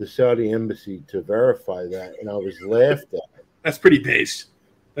the Saudi embassy to verify that, and I was laughed at. That's pretty base.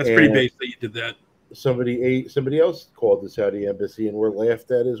 That's pretty base that you did that. Somebody else called the Saudi embassy and were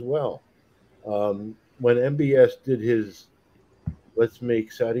laughed at as well. When MBS did his "Let's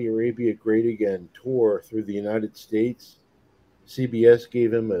Make Saudi Arabia Great Again" tour through the United States, CBS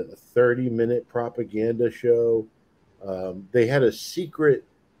gave him a 30-minute propaganda show. They had a secret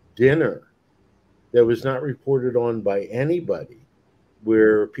dinner that was not reported on by anybody,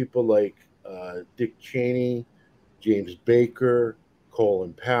 where people like Dick Cheney, James Baker,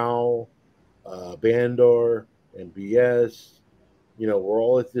 Colin Powell, Bandar, MBS, were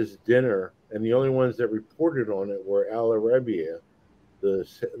all at this dinner, and the only ones that reported on it were Al Arabiya,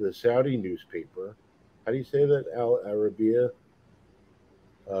 the Saudi newspaper. How do you say that, Al Arabiya?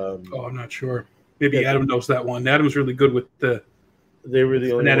 I'm not sure. Maybe Adam knows that one. Adam's really good with the. They were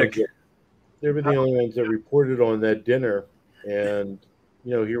the only ones. They were the only ones that reported on that dinner, and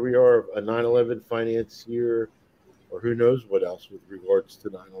here we are, a 9/11 financier, or who knows what else with regards to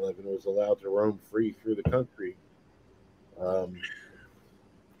 9/11, was allowed to roam free through the country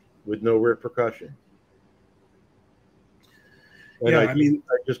with no repercussion. And I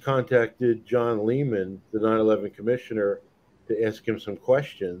just contacted John Lehman, the 9/11 commissioner, to ask him some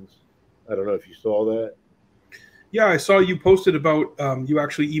questions. I don't know if you saw that. Yeah, I saw you posted about you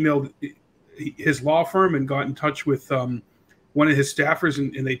actually emailed his law firm and got in touch with one of his staffers,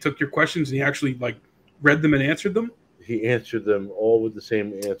 and they took your questions, and he actually read them and answered them. He answered them all with the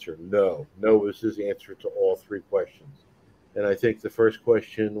same answer. No was his answer to all three questions. And I think the first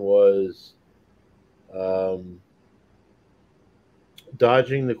question was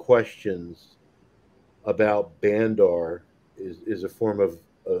dodging the questions about Bandar is a form of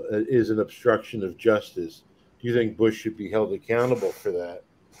is an obstruction of justice. Do you think Bush should be held accountable for that?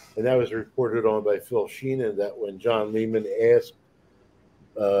 And that was reported on by Phil Sheenan, that when John Lehman asked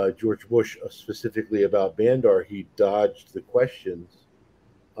George Bush specifically about Bandar, he dodged the questions.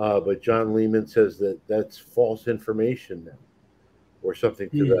 But John Lehman says that that's false information now, or something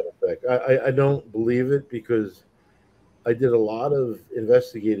to that effect. I don't believe it, because I did a lot of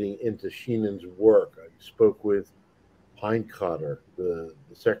investigating into Sheenan's work. I spoke with Heinkotter, the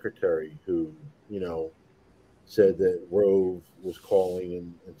secretary, who, said that Rove was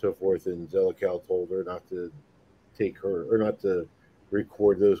calling and so forth, and Zelikow told her not to take her, or not to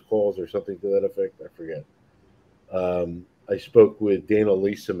record those calls, or something to that effect. I forget. I spoke with Dana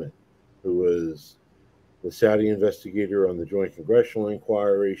Lieseman, who was the Saudi investigator on the Joint Congressional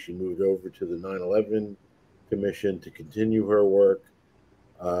Inquiry. She moved over to the 9/11 Commission to continue her work.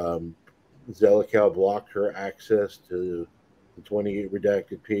 Zelikow blocked her access to the 28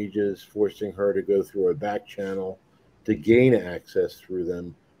 redacted pages, forcing her to go through a back channel to gain access through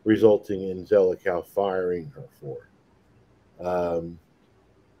them, resulting in Zelikow firing her for.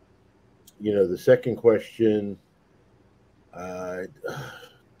 The second question, I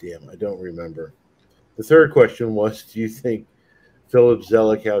don't remember. The third question was, do you think Philip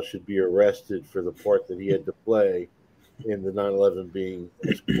Zelikow should be arrested for the part that he had to play in the 9/11 being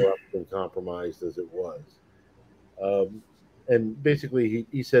as corrupt and compromised as it was? And basically,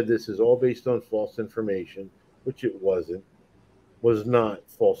 he said this is all based on false information, which it wasn't. Was not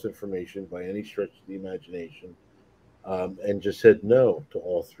false information by any stretch of the imagination, and just said no to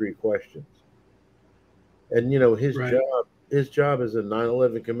all three questions. And his job as a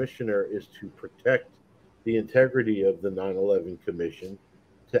 9/11 commissioner is to protect the integrity of the 9/11 Commission,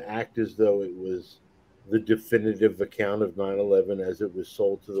 to act as though it was the definitive account of 9/11 as it was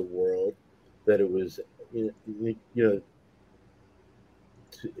sold to the world, that it was,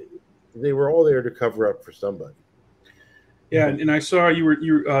 they were all there to cover up for somebody. Yeah, and I saw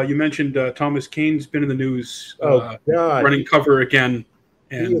you mentioned Thomas Kaine's been in the news, running cover again,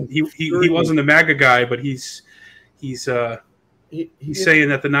 and he wasn't the MAGA guy, but he's saying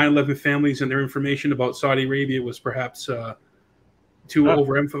that the 9/11 families and their information about Saudi Arabia was perhaps too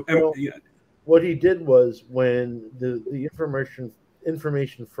overemphasized. What he did was, when the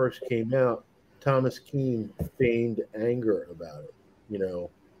information first came out, Thomas Keane feigned anger about it,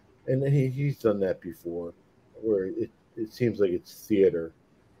 and he's done that before, where it seems like it's theater.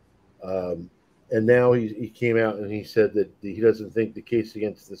 And now he came out and he said that he doesn't think the case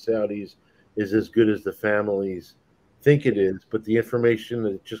against the Saudis is as good as the families think it is, but the information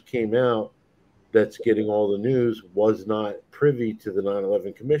that just came out that's getting all the news was not privy to the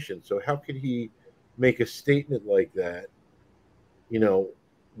 9/11 Commission. So how could he make a statement like that,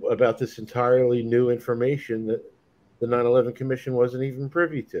 about this entirely new information that the 9/11 Commission wasn't even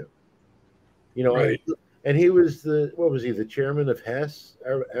privy to? Right. And he was the chairman of Hess,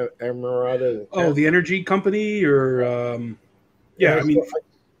 Amerada? Oh, the energy company, or I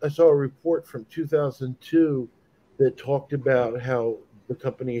saw a report from 2002 that talked about how the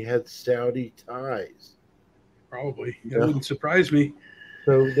company had Saudi ties. Probably. That wouldn't surprise me.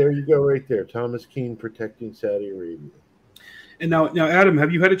 So there you go, right there. Thomas Keane protecting Saudi Arabia. And now, Adam,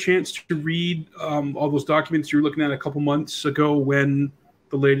 have you had a chance to read all those documents you were looking at a couple months ago when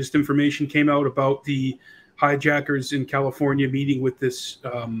the latest information came out about the hijackers in California meeting with this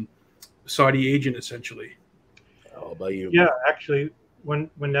Saudi agent, essentially? How about you? Yeah, actually, when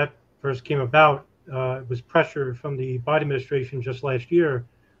that first came about, it was pressure from the Biden administration just last year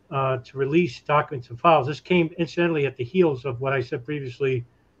to release documents and files. This came incidentally at the heels of what I said previously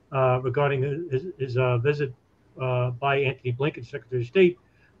regarding his visit by Anthony Blinken, Secretary of State,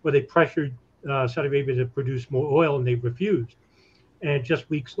 where they pressured Saudi Arabia to produce more oil, and they refused. And just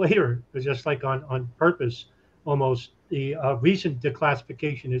weeks later, it was just like on purpose, almost, the recent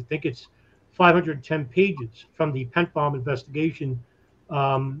declassification, I think it's 510 pages from the Pentbomb investigation,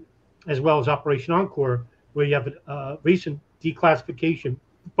 as well as Operation Encore, where you have a recent declassification,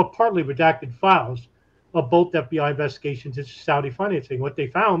 but partly redacted files of both FBI investigations into Saudi financing. What they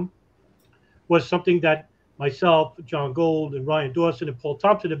found was something that myself, John Gold, and Ryan Dawson and Paul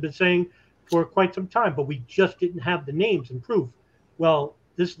Thompson have been saying for quite some time, but we just didn't have the names and proof. Well,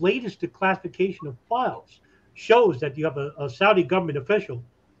 this latest declassification of files shows that you have a Saudi government official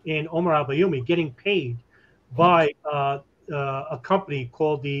in Omar al-Bayoumi getting paid by a company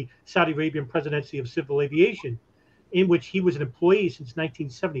called the Saudi Arabian Presidency of Civil Aviation, in which he was an employee since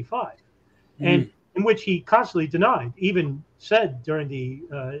 1975, and in which he constantly denied, even said during the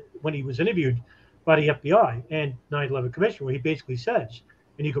when he was interviewed by the FBI and 9/11 Commission, where he basically says,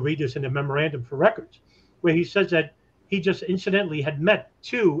 and you can read this in the memorandum for records, where he says that he just incidentally had met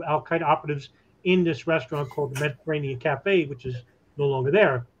two Al-Qaeda operatives in this restaurant called the Mediterranean Cafe, which is no longer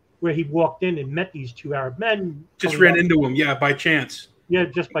there, where he walked in and met these two Arab men. Just ran into them, yeah, by chance. Yeah,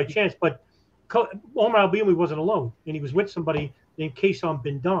 just by chance. But Omar al-Bayoumi wasn't alone, and he was with somebody named Kassam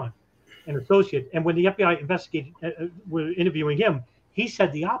bin Dan, an associate. And when the FBI investigated, were interviewing him, he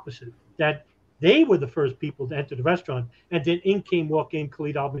said the opposite, that they were the first people to enter the restaurant, and then walk in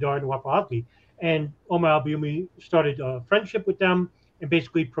Khalid al-Mihdhar and Nawaf al-Hazmi. And Omar al-Bayoumi started a friendship with them and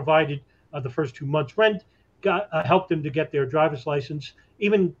basically provided the first 2 months' rent, helped them to get their driver's license,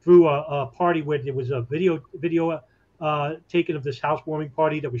 even through a party where there was a video taken of this housewarming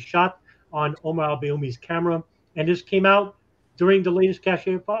party that was shot on Omar al-Bayoumi's camera. And this came out during the latest cache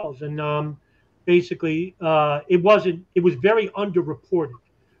of files. And basically, it was very underreported.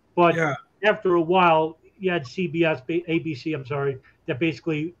 But after a while, you had ABC, I'm sorry, that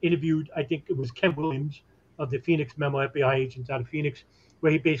basically interviewed, I think it was Ken Williams of the Phoenix Memo, FBI agents out of Phoenix,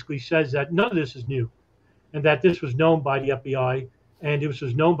 where he basically says that none of this is new and that this was known by the FBI and this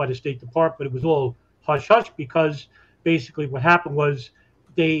was known by the State Department. It was all hush-hush because basically what happened was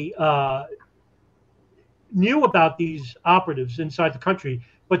they knew about these operatives inside the country,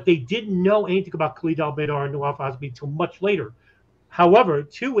 but they didn't know anything about Khalid al-Mihdhar and Nawaf al-Hazmi until much later. However,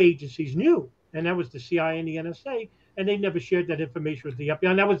 two agencies knew, and that was the CIA and the NSA, and they never shared that information with the FBI.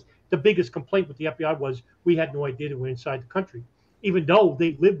 And that was the biggest complaint with the FBI was we had no idea they were inside the country, even though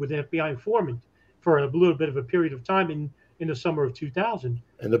they lived with an FBI informant for a little bit of a period of time in the summer of 2000.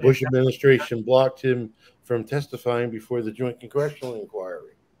 And the Bush administration blocked him from testifying before the Joint Congressional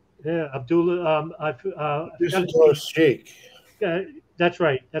Inquiry. Yeah, Abdullah Sheikh. That's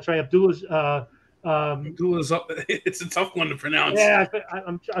right. Abdullah's. Abdullah's up. It's a tough one to pronounce. Yeah,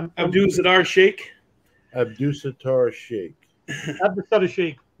 I'm Abdul-Sattar Sheikh. Abdul-Sattar Sheikh. Abdul-Sattar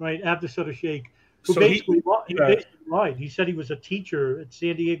Sheikh, right? Abdul-Sattar Sheikh. Who So basically lied. He said he was a teacher at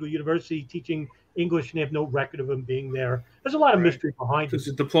San Diego University teaching English, and they have no record of him being there. There's a lot of mystery behind it. It's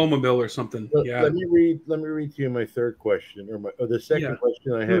a diploma mill or something. Let me read to you my third question, or the second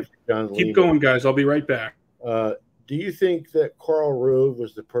question I have for John Lehman. Keep going, guys. I'll be right back. Do you think that Karl Rove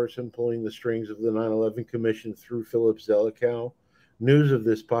was the person pulling the strings of the 9/11 Commission through Philip Zelikow? News of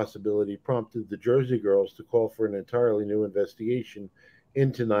this possibility prompted the Jersey Girls to call for an entirely new investigation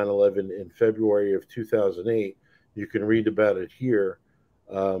into 9/11 in February of 2008. You can read about it here.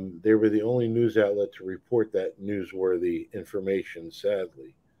 They were the only news outlet to report that newsworthy information,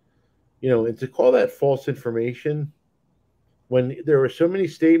 sadly. And to call that false information, when there were so many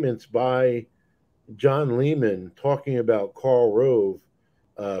statements by John Lehman talking about Karl Rove,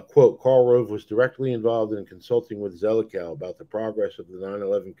 quote, Karl Rove was directly involved in consulting with Zelikow about the progress of the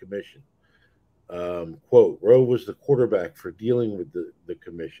 9/11 Commission. Quote, Rove was the quarterback for dealing with the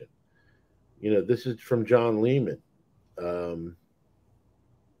commission. This is from John Lehman.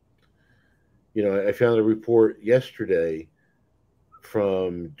 I found a report yesterday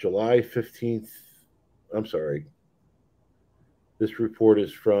from July 15th. I'm sorry. This report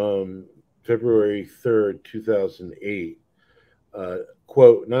is from February 3rd, 2008.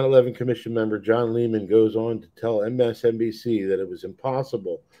 Quote, 9/11 Commission member John Lehman goes on to tell MSNBC that it was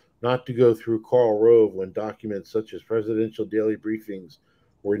impossible not to go through Karl Rove when documents such as presidential daily briefings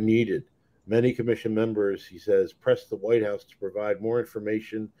were needed. Many commission members, he says, pressed the White House to provide more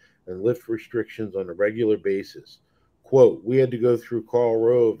information and lift restrictions on a regular basis. Quote, we had to go through Karl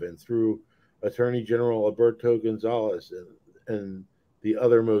Rove and through Attorney General Alberto Gonzales and the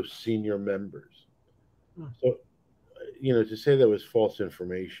other most senior members. So, to say that was false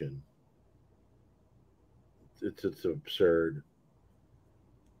information, it's absurd.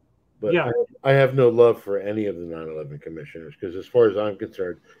 But yeah. I have no love for any of the 9/11 commissioners because, as far as I'm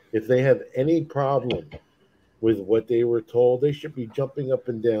concerned, if they have any problem with what they were told, they should be jumping up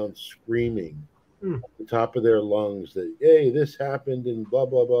and down, screaming at the top of their lungs that, hey, this happened and blah,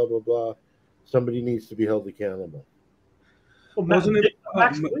 blah, blah, blah, blah. Somebody needs to be held accountable. Well, wasn't it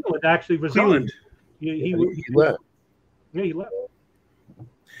Max Cleland actually resigned? He left. Yeah, he left.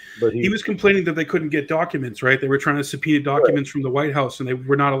 But he was complaining that they couldn't get documents, right? They were trying to subpoena documents from the White House, and they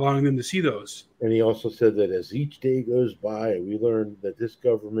were not allowing them to see those. And he also said that as each day goes by, we learned that this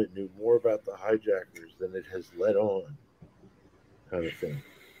government knew more about the hijackers than it has let on, kind of thing.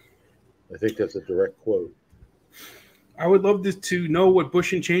 I think that's a direct quote. I would love to know what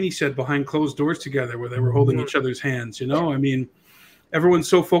Bush and Cheney said behind closed doors together, where they were holding each other's hands. I mean, everyone's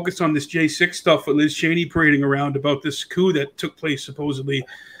so focused on this J6 stuff with Liz Cheney parading around about this coup that took place, supposedly.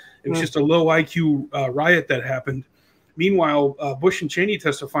 It was just a low IQ riot that happened. Meanwhile, Bush and Cheney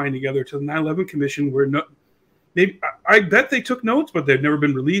testifying together to the 9/11 Commission were no. I bet they took notes, but they've never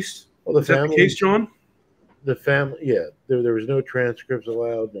been released. Well, is that the case, John? The family, yeah. There was no transcripts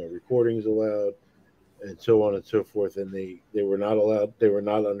allowed, no recordings allowed, and so on and so forth. And they were not allowed. They were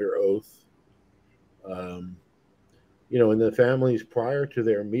not under oath. And the families prior to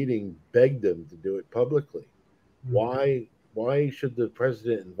their meeting begged them to do it publicly. Mm-hmm. Why should the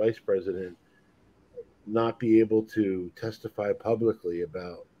president and vice president not be able to testify publicly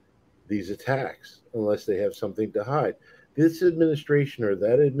about these attacks unless they have something to hide? This administration or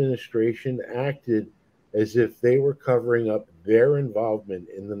that administration acted as if they were covering up their involvement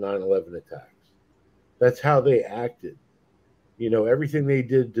in the 9/11 attacks. That's how they acted. Everything they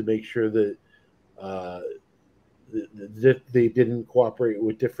did to make sure that they didn't cooperate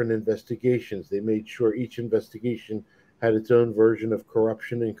with different investigations. They made sure each investigation had its own version of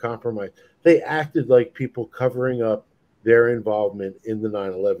corruption and compromise. They acted like people covering up their involvement in the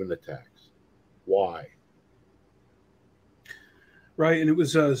 9/11 attacks. Why? Right, and it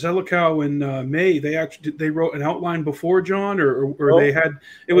was Zelikow and May. They wrote an outline before, John, or they had.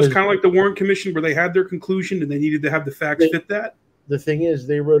 It was kind of like the Warren Commission, where they had their conclusion and they needed to have the facts fit that. The thing is,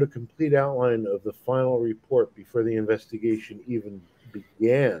 they wrote a complete outline of the final report before the investigation even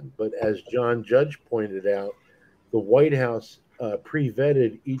began. But as John Judge pointed out, the White House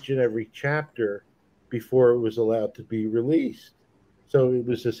pre-vetted each and every chapter before it was allowed to be released. So it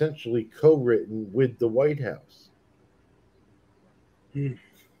was essentially co-written with the White House.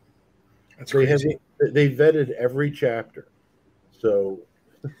 That's crazy. They vetted every chapter. So,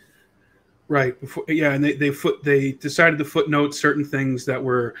 right. And they decided to footnote certain things that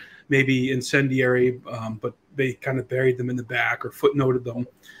were maybe incendiary, but they kind of buried them in the back or footnoted them.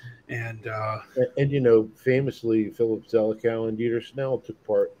 And famously, Philip Zelikow and Dieter Snell took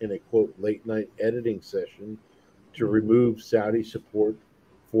part in a, quote, late-night editing session to remove Saudi support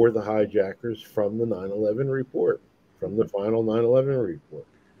for the hijackers from the 9/11 report, from the final 9/11 report.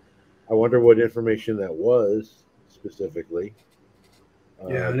 I wonder what information that was specifically.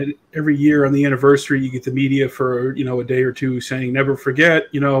 And every year on the anniversary, you get the media for, a day or two saying, never forget,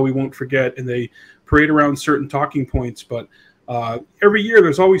 we won't forget. And they parade around certain talking points, but every year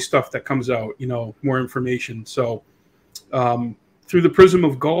there's always stuff that comes out, more information. So through the prism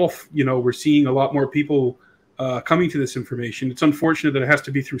of golf, we're seeing a lot more people coming to this information. It's unfortunate that it has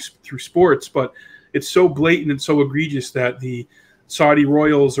to be through sports, but it's so blatant and so egregious that the Saudi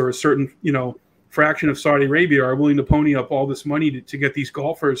royals or a certain, fraction of Saudi Arabia are willing to pony up all this money to get these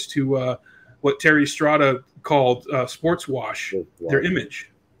golfers to what Terry Estrada called sports wash their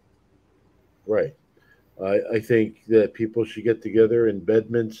image. Right. I think that people should get together in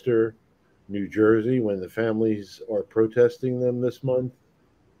Bedminster, New Jersey, when the families are protesting them this month.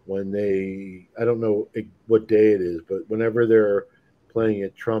 When I don't know what day it is, but whenever they're playing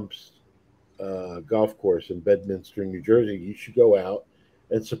at Trump's golf course in Bedminster, New Jersey, you should go out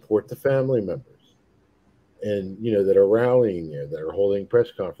and support the family members. And, that are rallying there, that are holding press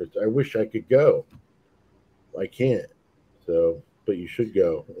conference. I wish I could go. I can't. So, but you should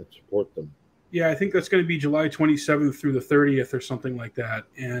go and support them. Yeah, I think that's going to be July 27th through the 30th or something like that.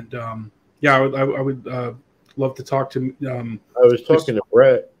 And I would love to talk to. I was talking to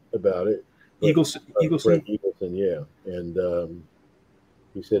Brett about it. Eagleson. Brett Eagleson, yeah, and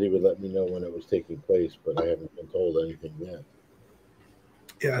he said he would let me know when it was taking place, but I haven't been told anything yet.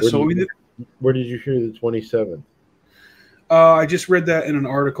 Yeah. Where did you hear the 27th? I just read that in an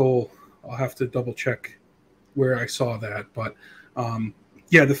article. I'll have to double check where I saw that, but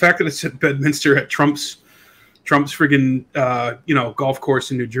yeah, the fact that it's at Bedminster at Trump's friggin' golf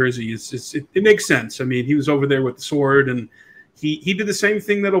course in New Jersey it makes sense. I mean, he was over there with the sword, and he did the same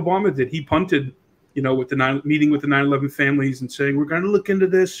thing that Obama did. He punted, with the meeting with the 9/11 families and saying, we're going to look into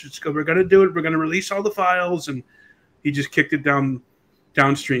this. We're going to do it. We're going to release all the files. And he just kicked it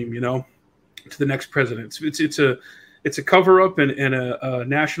downstream, to the next president. It's a cover up and a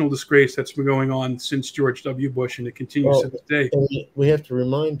national disgrace that's been going on since George W. Bush, and it continues to this day. We have to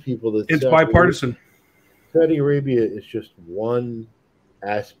remind people that it's bipartisan. Saudi Arabia is just one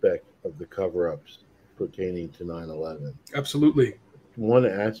aspect of the cover ups pertaining to 9/11. Absolutely. One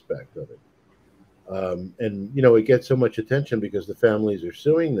aspect of it. And it gets so much attention because the families are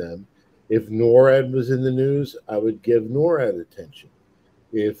suing them. If NORAD was in the news, I would give NORAD attention.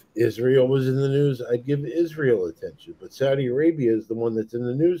 If Israel was in the news, I'd give Israel attention. But Saudi Arabia is the one that's in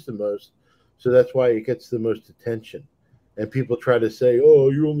the news the most, so that's why it gets the most attention. And people try to say, oh,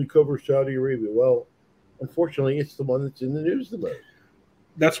 you only cover Saudi Arabia. Well, unfortunately, it's the one that's in the news the most.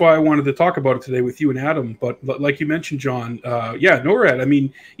 That's why I wanted to talk about it today with you and Adam. But like you mentioned, John, NORAD. I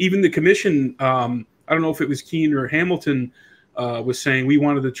mean, even the commission, I don't know if it was Keene or Hamilton, was saying we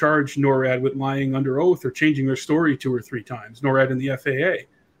wanted to charge NORAD with lying under oath or changing their story 2 or 3 times. NORAD and the FAA.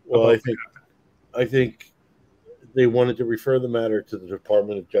 Well, I think they wanted to refer the matter to the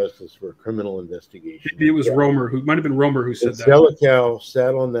Department of Justice for a criminal investigation. It was Romer, who might have been Romer who said that. Zelikow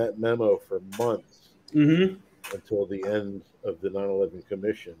sat on that memo for months until the end of the 9/11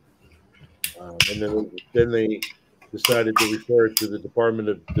 Commission, and then they decided to refer it to the Department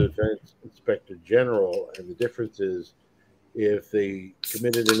of Defense Inspector General. And the difference is, if they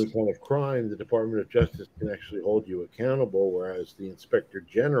committed any kind of crime, the Department of Justice can actually hold you accountable, whereas the Inspector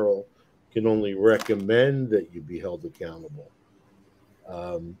General can only recommend that you be held accountable.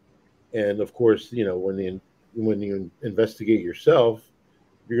 And of course, when you investigate yourself,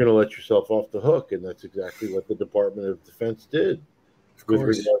 you're going to let yourself off the hook, and that's exactly what the Department of Defense did with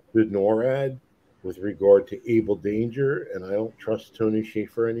regard to NORAD, with regard to Able Danger, and I don't trust Tony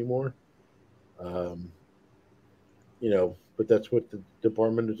Shaffer anymore. But that's what the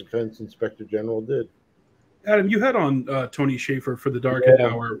Department of Defense Inspector General did. Adam, you had on Tony Shaffer for the Darkened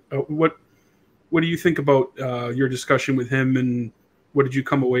Hour. What do you think about your discussion with him, and what did you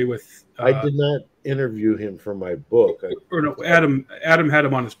come away with? I did not interview him for my book. Adam had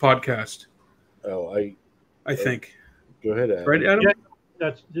him on his podcast. Oh, I think. Go ahead, Adam. Right, Adam?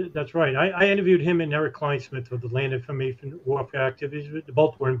 Yeah, that's right. I interviewed him and Eric Kleinsmith of the Land Information Warfare Activities.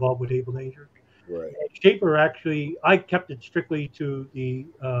 Both were involved with Able Danger. Right. Shaffer, actually, I kept it strictly to the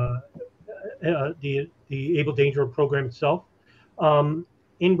Able Danger program itself.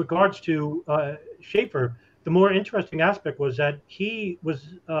 In regards to Shaffer, the more interesting aspect was that he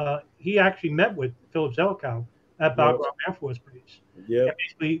actually met with Philip Zelikow at Bagram Air Force Base. Yeah. And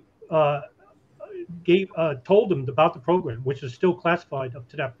basically told him about the program, which is still classified up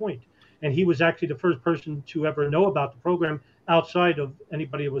to that point. And he was actually the first person to ever know about the program outside of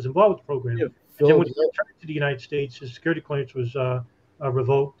anybody that was involved with the program. Yeah, and then when he returned to the United States, his security clearance was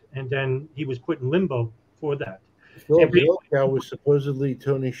revoked, and then he was put in limbo for that. Philip Zelikow was supposedly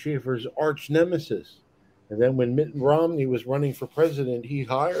Tony Shaffer's arch nemesis. And then when Mitt Romney was running for president, he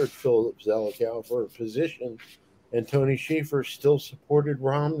hired Philip Zelikow for a position, and Tony Shaffer still supported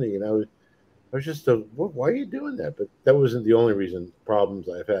Romney. And I was just, why are you doing that? But that wasn't the only problems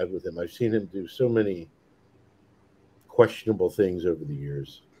I've had with him. I've seen him do so many questionable things over the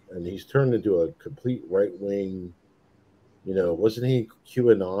years. And he's turned into a complete right-wing, wasn't he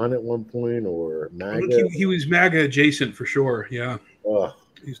QAnon at one point, or MAGA? He was MAGA adjacent for sure, yeah.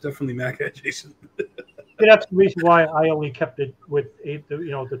 He's definitely MAGA adjacent. That's the reason why I only kept it with,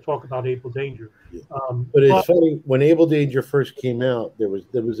 to talk about Able Danger. Yeah. But it's funny, when Able Danger first came out, there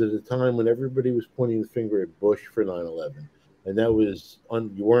was at a time when everybody was pointing the finger at Bush for 9/11, and that was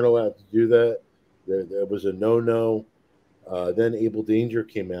you weren't allowed to do that. There was a no. Then Able Danger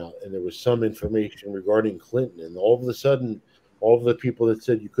came out, and there was some information regarding Clinton, and all of a sudden, all of the people that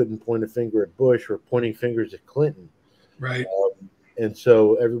said you couldn't point a finger at Bush were pointing fingers at Clinton. Right. And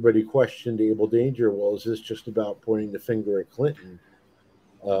so everybody questioned Able Danger. Well, is this just about pointing the finger at Clinton?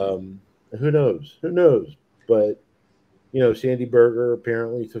 Who knows? But, Sandy Berger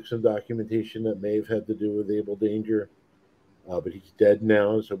apparently took some documentation that may have had to do with Able Danger. But he's dead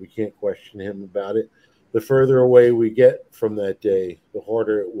now, so we can't question him about it. the further away we get from that day, the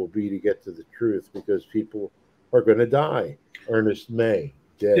harder it will be to get to the truth because people are going to die. Ernest May,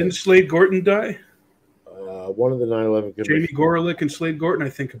 dead. Didn't Slade Gorton die? One of the 9/11 Jamie Gorelick and Slade Gorton, I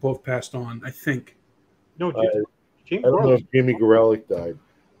think, have both passed on. I think. No, I don't know if Jamie Gorelick died,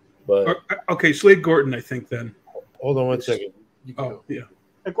 but okay, Slade Gorton, I think. Then hold on one second. Oh, yeah.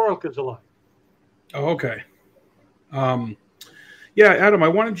 Gorelick is alive. Oh, okay. Yeah, Adam, I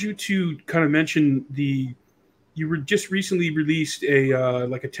wanted you to kind of mention you were just recently released a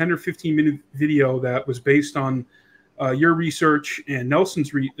like a 10 or 15-minute video that was based on your research and Nelson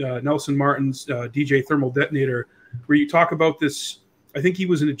Martin's DJ Thermal Detonator, where you talk about this. I think he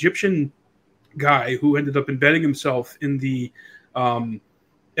was an Egyptian guy who ended up embedding himself in the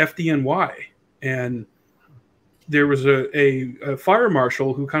FDNY, and there was a fire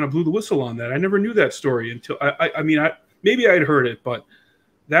marshal who kind of blew the whistle on that. I never knew that story until I mean, maybe I'd heard it, but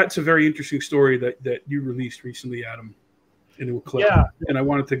that's a very interesting story that you released recently, Adam, into a clip. Yeah. And I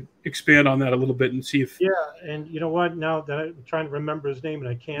wanted to expand on that a little bit and see if. Yeah, and you know what? Now that I'm trying to remember his name and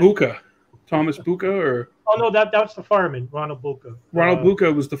I can't. Buka, Thomas Buka, or. Oh no, that's the fireman, Ronald Buka. Ronald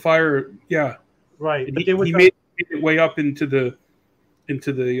Buka was the fire. Yeah. Right. And But he made it way up into the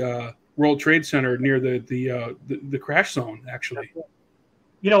World Trade Center near the crash zone, actually.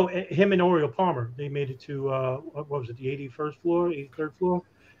 You know, him and Oriel Palmer, they made it to what was it, the 81st floor, 83rd floor,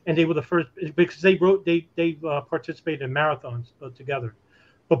 and they were the first because they participated in marathons together.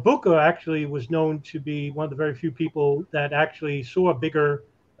 But Buka actually was known to be one of the very few people that actually saw a bigger,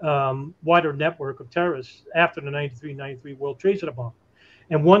 wider network of terrorists after the 93 World Trade Center bomb.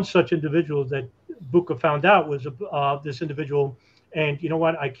 And one such individual that Buka found out was this individual, and you know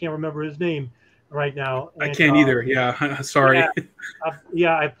what? I can't remember his name right now. And, I can't either. Yeah, sorry.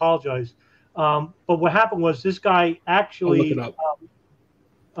 Yeah, I apologize. But what happened was this guy actually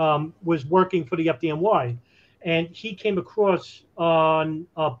was working for the FDNY, and he came across on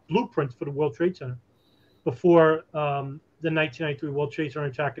blueprints for the World Trade Center before the 1993 World Trade Center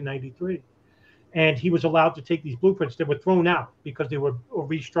attack in '93. And he was allowed to take these blueprints. They were thrown out because they were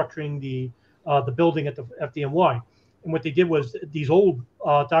restructuring the building at the FDNY. And what they did was these old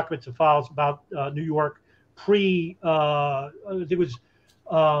documents and files about New York there was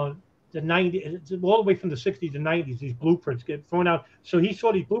the 90s, all the way from the 60s to 90s, these blueprints get thrown out. So he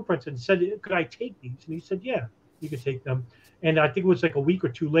saw these blueprints and said, could I take these? And he said, yeah, you could take them. And I think it was like a week or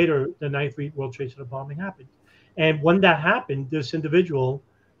two later, the 93 World Trade Center bombing happened. And when that happened, this individual,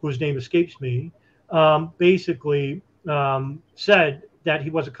 whose name escapes me, basically said that he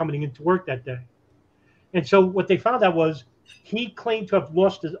wasn't coming into work that day. And so what they found out was he claimed to have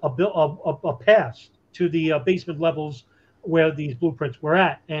lost a pass to the basement levels where these blueprints were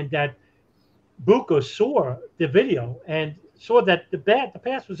at, and that Buka saw the video and saw that the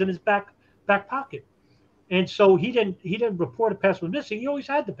pass was in his back pocket, and so he didn't report a pass was missing. He always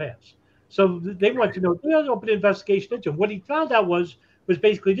had the pass. So they wanted to know. They opened an investigation into him. What he found out was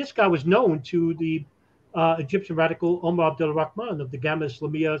basically this guy was known to the Egyptian radical Omar Abdel Rahman of the Gamma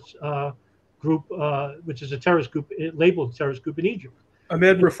Islamiyah group, which is a terrorist group, labeled terrorist group in Egypt.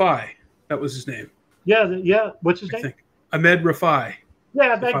 Ahmed Rafai, that was his name. Yeah. What's his name? Ahmed Rafai.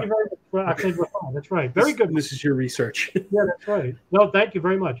 Yeah, thank you very much for Ahmed Rafai. That's right. Very good. This is your research. Yeah, that's right. No, thank you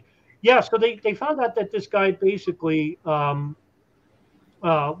very much. Yeah, so they found out that this guy basically was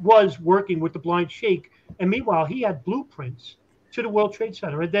working with the Blind Sheikh, and meanwhile he had blueprints to the World Trade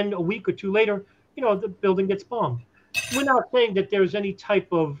Center, and then a week or two later, the building gets bombed. We're not saying that there's any type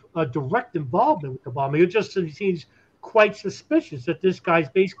of direct involvement with the bombing. It just seems quite suspicious that this guy's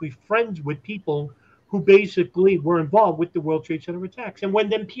basically friends with people who basically were involved with the World Trade Center attacks. And when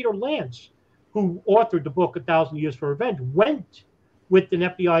then Peter Lance, who authored the book 1,000 Years for Revenge, went with an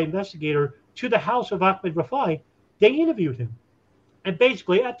FBI investigator to the house of Ahmed Rafai, they interviewed him. And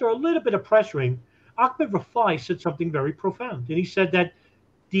basically, after a little bit of pressuring, Ahmed Rafai said something very profound. And he said that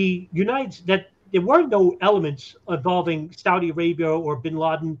there were no elements involving Saudi Arabia or bin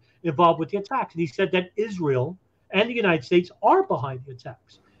Laden involved with the attacks. And he said that Israel and the United States are behind the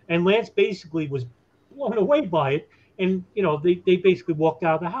attacks. And Lance basically was blown away by it. And, they basically walked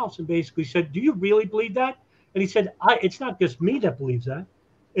out of the house and basically said, do you really believe that? And he said, it's not just me that believes that.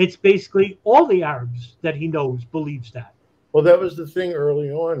 It's basically all the Arabs that he knows believes that. Well, that was the thing early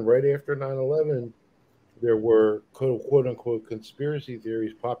on, right after 9/11. There were quote unquote conspiracy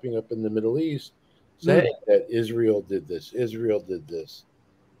theories popping up in the Middle East saying that Israel did this.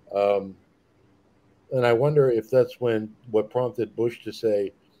 And I wonder if that's what prompted Bush to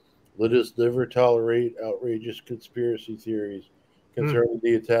say, let us never tolerate outrageous conspiracy theories concerning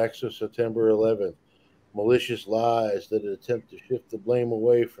the attacks of September 11th, malicious lies that attempt to shift the blame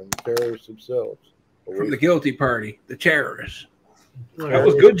away from the terrorists themselves. From the guilty party, the terrorists. Right. That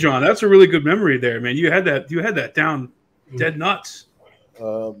was good, John. That's a really good memory there, man. You had that down dead nuts.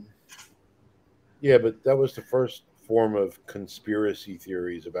 Yeah, but that was the first form of conspiracy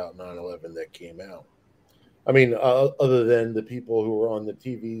theories about 9/11 that came out. I mean, other than the people who were on the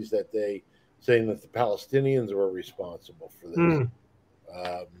TVs that day saying that the Palestinians were responsible for this.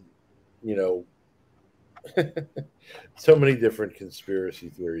 You know, so many different conspiracy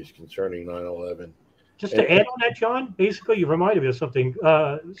theories concerning 9/11. Just to add on that, John, basically you reminded me of something.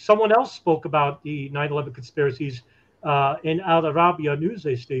 Someone else spoke about the 9/11 conspiracies in Al Arabiya news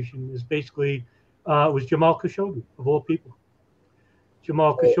station. Is basically it was Jamal Khashoggi, of all people.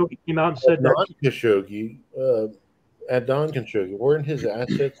 Jamal Khashoggi came out and said Adnan Khashoggi, weren't his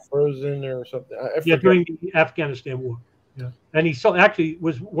assets frozen or something? Yeah, during the Afghanistan war. Yeah, and he actually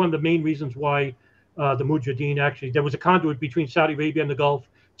was one of the main reasons why the Mujahideen actually there was a conduit between Saudi Arabia and the Gulf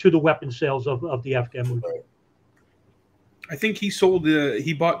to the weapon sales of the Afghan Mujahideen. I think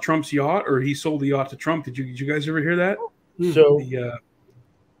he bought Trump's yacht, or he sold the yacht to Trump. Did you guys ever hear that? So,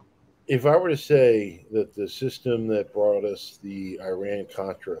 if I were to say that the system that brought us the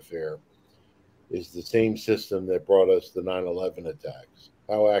Iran-Contra affair is the same system that brought us the 9/11 attacks,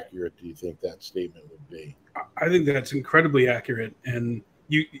 how accurate do you think that statement would be? I think that's incredibly accurate. And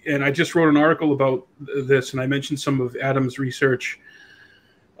I just wrote an article about this, and I mentioned some of Adam's research.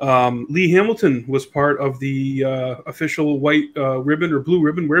 Lee Hamilton was part of the official white ribbon or blue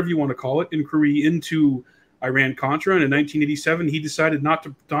ribbon, wherever you want to call it, inquiry into Iran-Contra. And in 1987, he decided not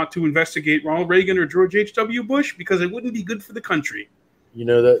to investigate Ronald Reagan or George H.W. Bush because it wouldn't be good for the country. You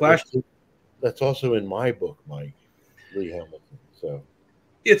know, that's also in my book, Mike, Lee Hamilton. So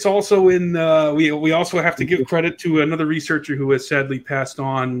it's also in. We also have to give credit to another researcher who has sadly passed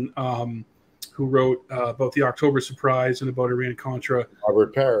on, who wrote about the October surprise and about Iran-Contra.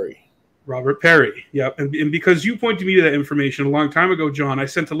 Robert Perry. Yeah, and because you pointed me to that information a long time ago, John, I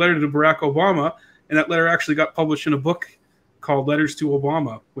sent a letter to Barack Obama, and that letter actually got published in a book called Letters to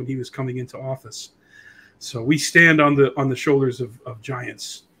Obama when he was coming into office. So we stand on the shoulders of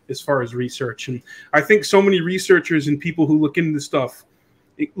giants as far as research. And I think so many researchers and people who look into this stuff,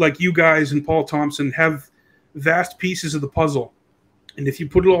 like you guys and Paul Thompson, have vast pieces of the puzzle. And if you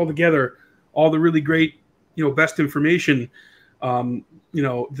put it all together, all the really great, best information, the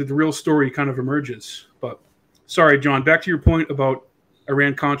real story kind of emerges. But sorry, John, back to your point about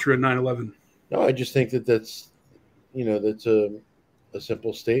Iran-Contra and 9/11. No, I just think that's a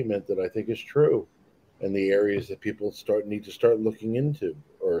simple statement that I think is true, and the areas that people need to start looking into,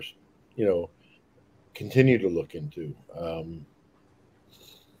 or continue to look into.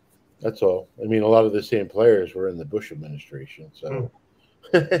 That's all. I mean, a lot of the same players were in the Bush administration, so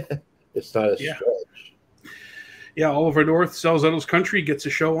it's not a stretch. Yeah, Oliver North sells out his country, gets a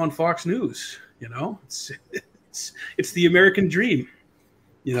show on Fox News. It's the American dream.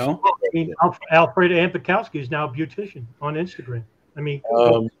 I mean, Alfreda Ampikowski is now a beautician on Instagram. I mean,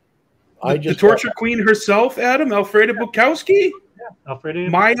 the torture queen herself, Adam, Alfreda Bukowski. Yeah,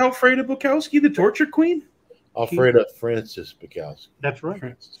 Alfreda Bukowski, the torture queen. Alfreda Francis Bukowski. That's right.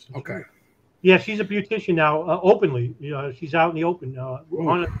 Francis. Okay. Yeah, she's a beautician now, openly. She's out in the open. All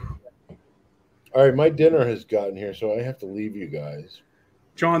right, my dinner has gotten here, so I have to leave you guys.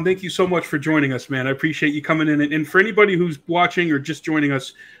 John, thank you so much for joining us, man. I appreciate you coming in. And for anybody who's watching or just joining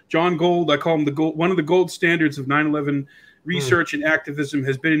us, John Gold, I call him one of the gold standards of 9/11 research and activism,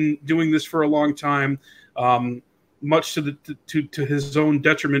 has been doing this for a long time, much to his own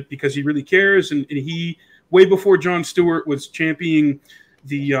detriment, because he really cares. And he, way before Jon Stewart, was championing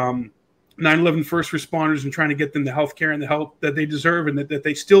the 9/11 first responders and trying to get them the health care and the help that they deserve and that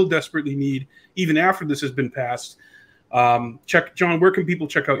they still desperately need, even after this has been passed. John, where can people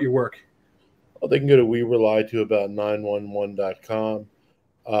check out your work? Well, they can go to werelietoabout911.com.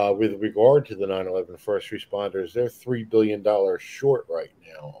 With regard to the 9/11 first responders, they're $3 billion short right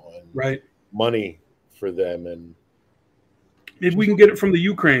now on money for them. And maybe we can get it from the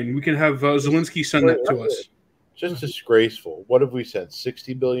Ukraine. We can have Zelensky send that to us. Just disgraceful. What have we sent?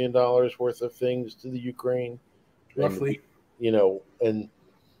 $60 billion worth of things to the Ukraine? Roughly. And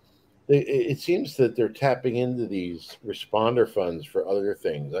it seems that they're tapping into these responder funds for other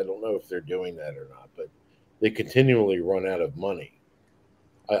things. I don't know if they're doing that or not, but they continually run out of money.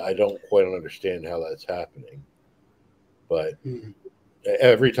 I don't quite understand how that's happening. But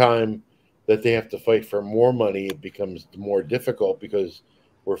every time that they have to fight for more money, it becomes more difficult because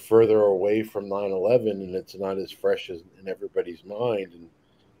we're further away from 9/11 and it's not as fresh as in everybody's mind. And,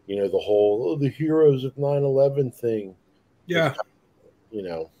 the whole, the heroes of 9/11 thing. Yeah.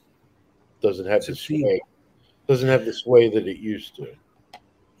 Doesn't have the sway that it used to.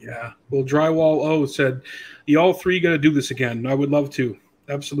 Yeah. Well, Drywall O said, "You all three got to do this again." I would love to.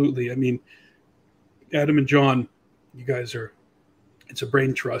 Absolutely. I mean, Adam and John, you guys are. It's a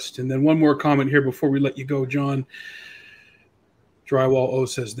brain trust. And then one more comment here before we let you go, John. Drywall O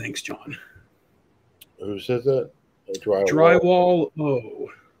says, "Thanks, John." Who says that? Drywall O.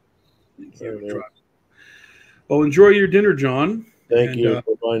 Well, enjoy your dinner, John. Thank you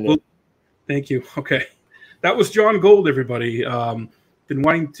for finding it. Thank you. Okay. That was John Gold, everybody. Been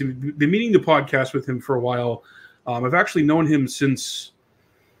meaning to podcast with him for a while. I've actually known him since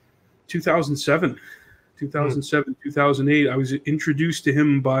 2007, 2008. I was introduced to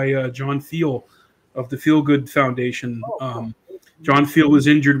him by John Thiel of the Feel Good Foundation. John Thiel was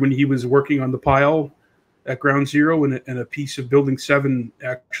injured when he was working on the pile at Ground Zero, and a piece of Building 7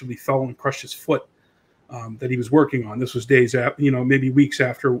 actually fell and crushed his foot that he was working on. This was days after, maybe weeks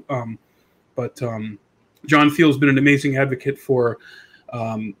after. But John Thiel's been an amazing advocate for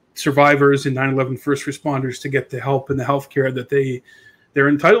survivors and 9/11 first responders to get the help and the health care that they're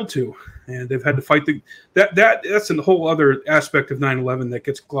entitled to. And they've had to fight that's a whole other aspect of 9/11 that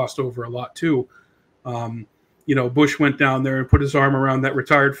gets glossed over a lot too. Bush went down there and put his arm around that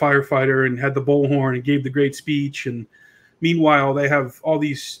retired firefighter and had the bullhorn and gave the great speech. And meanwhile, they have all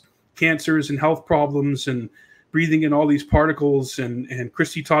these cancers and health problems and breathing in all these particles. And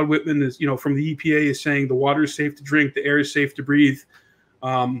Christy Todd Whitman is, from the EPA is saying the water is safe to drink, the air is safe to breathe.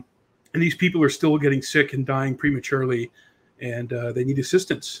 And these people are still getting sick and dying prematurely, and they need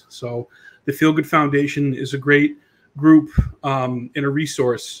assistance. So the Feel Good Foundation is a great group and a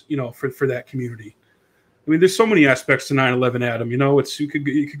resource, for that community. I mean, there's so many aspects to 9/11, Adam. You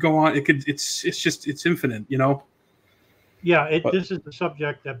could go on. It's infinite. Yeah, this is the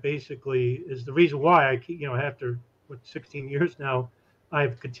subject that basically is the reason why I keep, after 16 years now,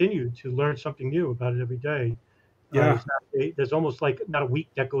 I've continued to learn something new about it every day. Yeah, there's almost like not a week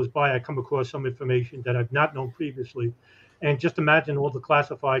that goes by I come across some information that I've not known previously, and just imagine all the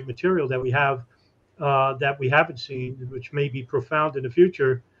classified material that we have that we haven't seen, which may be profound in the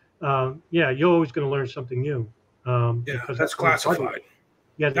future. You're always going to learn something new. Because that's classified.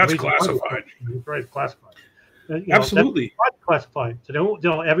 Yeah, that's classified. Right, classified. Absolutely classified.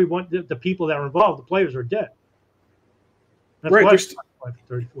 So everyone, the people that are involved, the players are dead. That's right. Why it's classified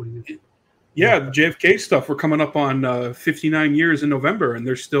for 30, 40 years. Yeah, the JFK stuff. We're coming up on 59 years in November, and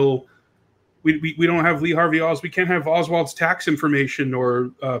there's still we don't have Lee Harvey Oswald. We can't have Oswald's tax information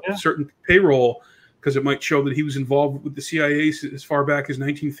or certain payroll because it might show that he was involved with the CIA as far back as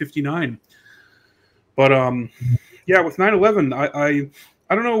 1959. But with 9/11, I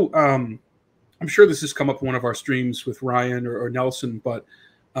don't know. I'm sure this has come up in one of our streams with Ryan or Nelson, but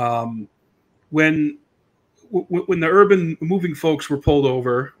when the urban moving folks were pulled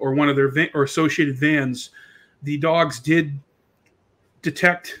over, or one of their or associated vans, the dogs did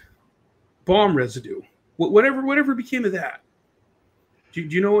detect bomb residue. Whatever became of that? Do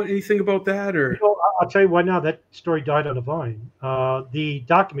you know anything about that? Or I'll tell you what. Now that story died on the vine. The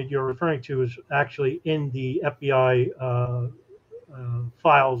document you're referring to is actually in the FBI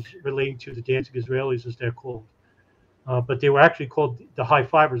files relating to the dancing Israelis, as they're called. But they were actually called the high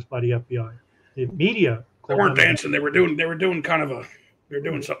fivers by the FBI. The media. They weren't dancing. They were doing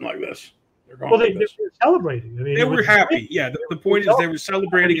something like this. They were celebrating. I mean, they were happy. Yeah, the point is they were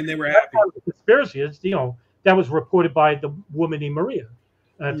celebrating and they were happy. The conspiracy is, that was reported by the woman named Maria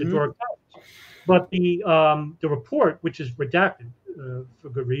at the New York Times. But the report, which is redacted for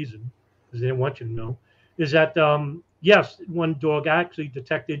good reason, because they didn't want you to know, is that yes, one dog actually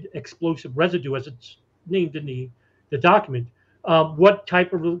detected explosive residue, as it's named in the document. What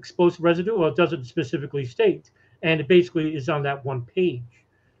type of explosive residue? Well, it doesn't specifically state, and it basically is on that one page.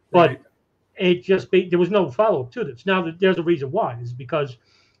 But it just there was no follow-up to this. Now, there's a reason why. Is because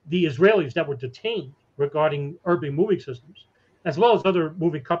the Israelis that were detained regarding Urban Moving Systems, as well as other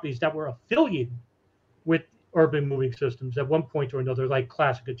moving companies that were affiliated with Urban Moving Systems at one point or another, like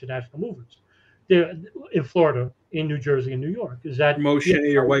Classic International Movers, they're in Florida, in New Jersey, and New York. Is that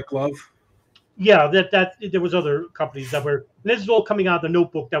Moshe or White Glove? Yeah, that there was other companies that were. This is all coming out of the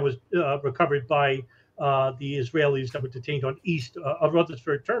notebook that was recovered by the Israelis that were detained on east of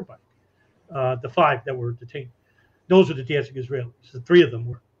Rutherford Turnpike. The 5 that were detained, those were the dancing Israelis. The 3 of them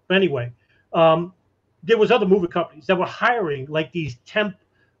were. But anyway, there was other moving companies that were hiring like these temp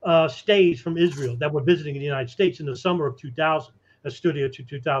stays from Israel that were visiting the United States in the summer of 2000, a studio to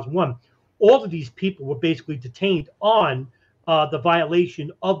 2001. All of these people were basically detained on the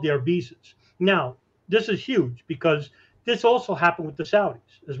violation of their visas. Now, this is huge because this also happened with the Saudis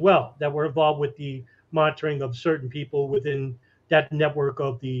as well, that were involved with the monitoring of certain people within that network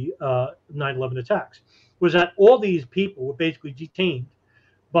of the 9/11 attacks. Was that all these people were basically detained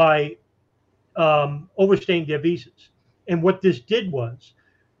by overstaying their visas. And what this did was,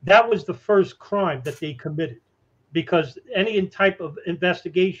 that was the first crime that they committed, because any type of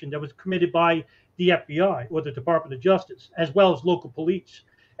investigation that was committed by the FBI or the Department of Justice, as well as local police,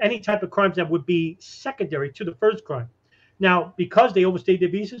 any type of crimes that would be secondary to the first crime. Now, because they overstayed their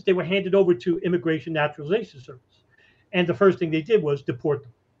visas, they were handed over to Immigration Naturalization Service. And the first thing they did was deport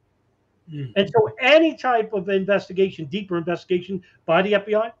them. And so any type of investigation, deeper investigation by the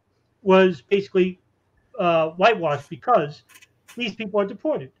FBI, was basically whitewashed, because these people are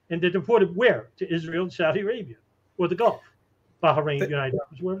deported. And they're deported where? To Israel and Saudi Arabia, or the Gulf, Bahrain, United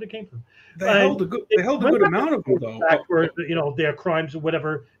Arabs, wherever they came from. They held a good amount of them, though. For, their crimes or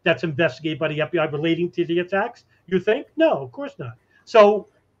whatever that's investigated by the FBI relating to the attacks, you think? No, of course not. So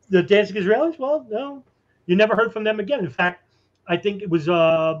the dancing Israelis, well, no, you never heard from them again. In fact, I think it was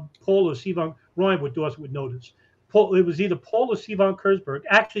Paul or Sivan, Ryan would notice. It was either Paul or Sivan Kurzberg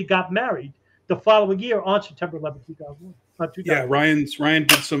actually got married the following year on September 11, 2001. Yeah, Ryan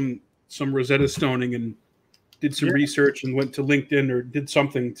did some Rosetta Stoning and did some research and went to LinkedIn or did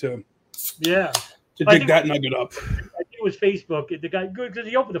something to dig that nugget up. I think it was Facebook. The guy, good, because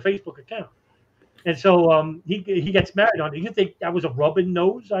he opened a Facebook account. And so he gets married on it. You think that was a rubbing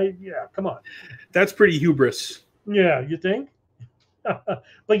nose? Come on. That's pretty hubris. Yeah, you think?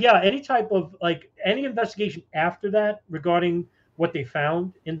 But yeah, any type of any investigation after that regarding what they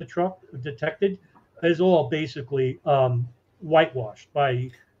found in the truck detected is all basically whitewashed by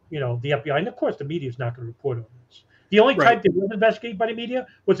the FBI, and of course the media is not going to report on this. The only type that was investigated by the media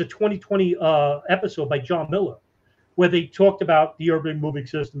was a 2020 episode by John Miller, where they talked about the Urban Moving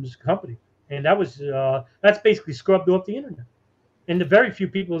Systems company, and that's basically scrubbed off the internet. And the very few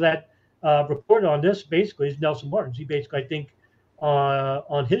people that reported on this basically is Nelson Martins. He basically, I think,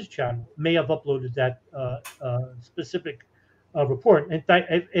 on his channel may have uploaded that specific report. In fact,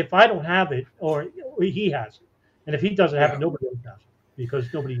 if I don't have it, or he has it, and if he doesn't have it, nobody else has it,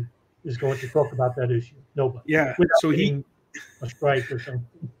 because nobody is going to talk about that issue. Nobody. Yeah. So a strike or something.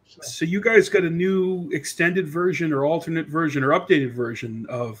 So you guys got a new extended version or alternate version or updated version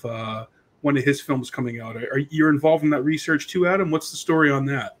of one of his films coming out. Are you involved in that research too, Adam? What's the story on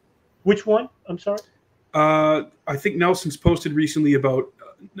that? Which one? I'm sorry. I think Nelson's posted recently about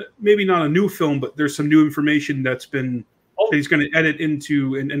maybe not a new film, but there's some new information that's been that he's going to edit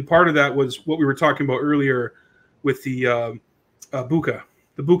into, and part of that was what we were talking about earlier with the Buka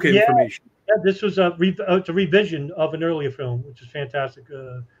information. Yeah, this was it's a revision of an earlier film, which is fantastic.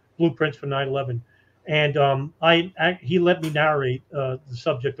 Blueprints for 9/11, and he let me narrate the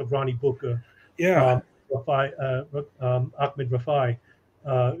subject of Ronnie Buka. Yeah, Ahmed Rafai.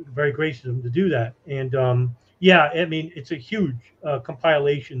 Very gracious of him to do that. And I mean, it's a huge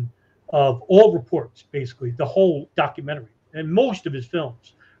compilation of all reports, basically, the whole documentary. And most of his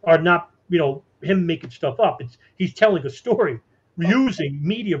films are not, him making stuff up. He's telling a story using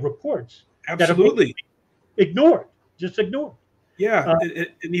media reports. Absolutely. Just ignored. Yeah,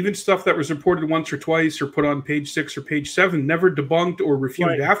 and even stuff that was reported once or twice or put on page 6 or page 7, never debunked or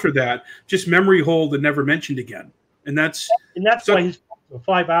refuted after that, just memory hold and never mentioned again. And that's why his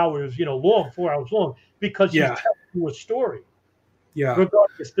 5 hours, long, 4 hours long, because he's telling you a story regarding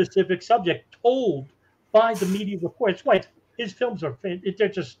a specific subject told by the media report. That's why his films they're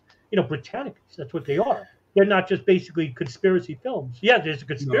just, Britannicus. That's what they are. They're not just basically conspiracy films. Yeah, there's a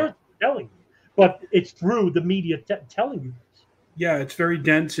conspiracy telling you, but it's through the media telling you this. Yeah, it's very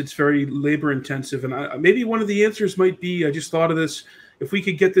dense. It's very labor intensive. And maybe one of the answers might be, I just thought of this, if we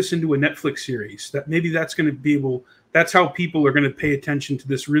could get this into a Netflix series, that maybe that's going to be able, that's how people are going to pay attention to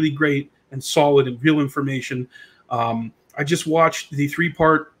this really great and solid and real information. I just watched the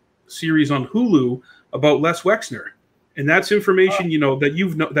 3-part series on Hulu about Les Wexner. And that's information,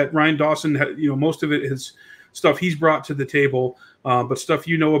 that that Ryan Dawson, most of it is stuff he's brought to the table, but stuff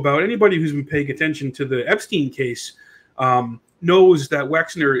about. Anybody who's been paying attention to the Epstein case knows that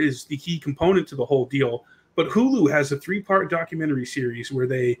Wexner is the key component to the whole deal. But Hulu has a 3-part documentary series where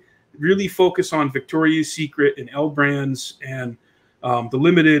they really focus on Victoria's Secret and L Brands and the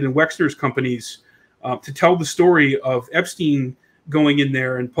Limited and Wexner's companies to tell the story of Epstein going in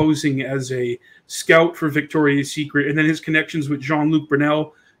there and posing as a scout for Victoria's Secret, and then his connections with Jean-Luc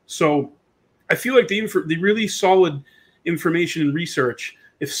Brunel. So I feel like the really solid information and research,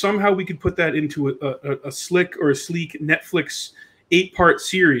 if somehow we could put that into a slick or a sleek Netflix 8-part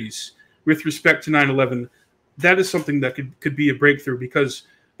series with respect to 9/11, that is something that could be a breakthrough, because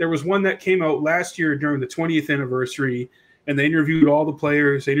there was one that came out last year during the 20th anniversary, and they interviewed all the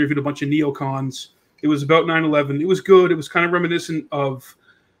players. They interviewed a bunch of neocons. It was about 9/11. It was good. It was kind of reminiscent of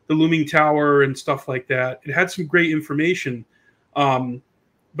the Looming Tower and stuff like that. It had some great information.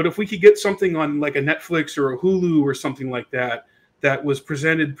 But if we could get something on like a Netflix or a Hulu or something like that, that was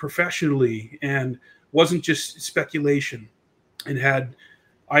presented professionally and wasn't just speculation and had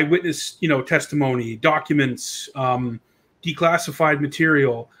eyewitness, testimony, documents, declassified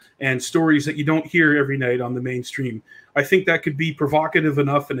material, and stories that you don't hear every night on the mainstream. I think that could be provocative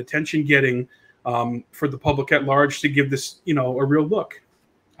enough and attention-getting for the public at large to give this, a real look.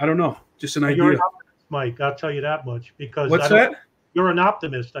 I don't know, just an idea. You're an optimist, Mike. I'll tell you that much because what's that? You're an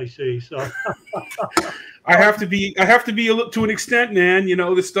optimist, I see. So I have to be to an extent, man.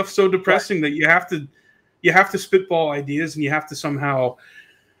 This stuff's so depressing that you have to spitball ideas and you have to somehow.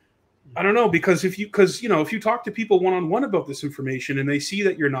 I don't know, because if you talk to people one-on-one about this information and they see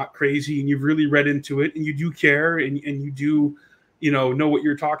that you're not crazy and you've really read into it and you do care and you do, know what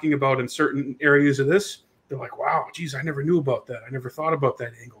you're talking about in certain areas of this, they're like, wow, geez, I never knew about that. I never thought about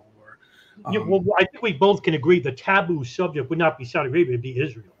that angle. Well, I think we both can agree the taboo subject would not be Saudi Arabia, it'd be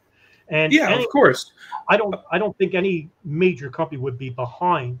Israel. And of course. I don't think any major company would be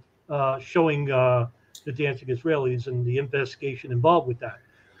behind showing the dancing Israelis and the investigation involved with that.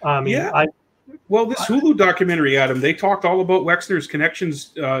 Well, this Hulu documentary, Adam, they talked all about Wexner's connections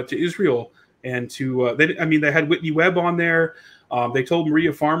to Israel and to they had Whitney Webb on there. They told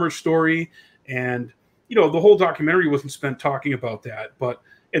Maria Farmer's story, and the whole documentary wasn't spent talking about that.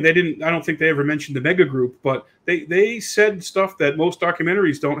 And they didn't. I don't think they ever mentioned the mega group, but they said stuff that most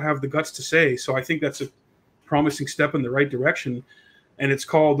documentaries don't have the guts to say. So I think that's a promising step in the right direction. And it's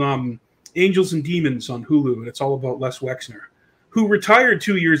called Angels and Demons on Hulu, and it's all about Les Wexner, who retired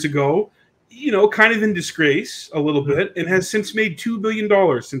 2 years ago, kind of in disgrace a little bit, and has since made $2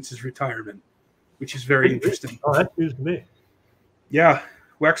 billion since his retirement, which is very interesting. Oh, that's news to me. Yeah,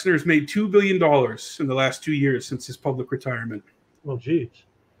 Wexner's made $2 billion in the last 2 years since his public retirement. Well, geez.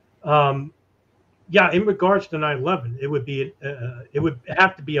 In regards to 9/11, it would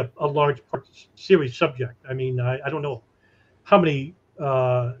have to be a large part series subject. I mean, I don't know how many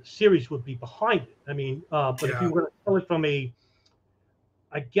series would be behind it. I mean, but if you were to tell it from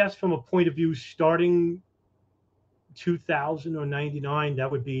a point of view starting 2000 or 99,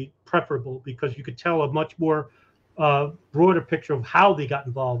 that would be preferable because you could tell a much more broader picture of how they got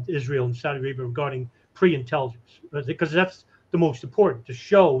involved, Israel and Saudi Arabia, regarding pre-intelligence, because that's the most important, to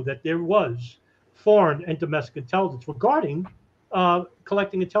show that there was foreign and domestic intelligence regarding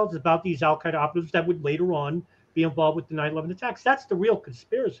collecting intelligence about these al-Qaeda operatives that would later on be involved with the 9/11 attacks. That's the real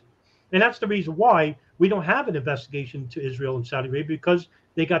conspiracy. And that's the reason why we don't have an investigation to Israel and Saudi Arabia, because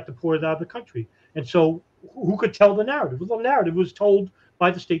they got deported out of the country. And so who could tell the narrative? Well, the narrative was told by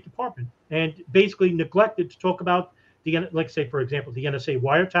the State Department and basically neglected to talk about like say, for example, the NSA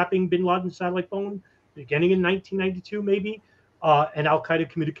wiretapping bin Laden's satellite phone beginning in 1992, maybe, and Al-Qaeda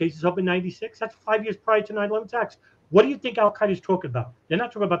communications up in 96. That's 5 years prior to 9/11 attacks. What do you think Al-Qaeda is talking about? They're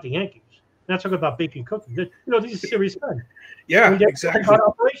not talking about the Yankees. They're not talking about bacon cooking. These are serious things. Yeah, exactly. About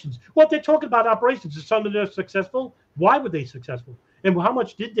operations. Well, they're talking about operations. If some of them are successful, why were they successful? And how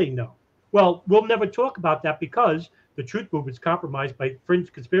much did they know? Well, we'll never talk about that because the truth movement is compromised by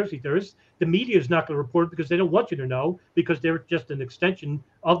fringe conspiracy theorists. The media is not going to report it because they don't want you to know, because they're just an extension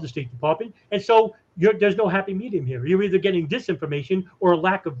of the State Department. And so there's no happy medium here. You're either getting disinformation or a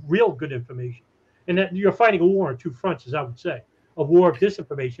lack of real good information. And that you're fighting a war on two fronts, as I would say. A war of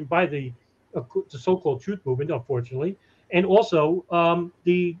disinformation by the so-called truth movement, unfortunately, and also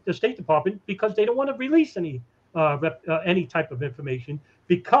the State Department, because they don't want to release any type of information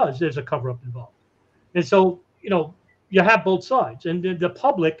because there's a cover-up involved. And so, you have both sides, and the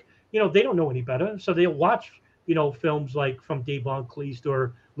public, they don't know any better, so they'll watch, films like from Dave Von Kleist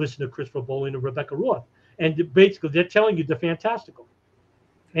or listen to Christopher Bolling or Rebecca Roth, and basically they're telling you the fantastical,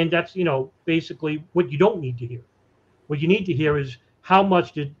 and that's basically what you don't need to hear. What you need to hear is how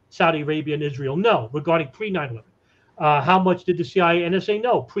much did Saudi Arabia and Israel know regarding pre-9/11? How much did the CIA and NSA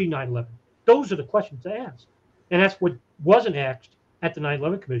know pre-9/11? Those are the questions to ask, and that's what wasn't asked at the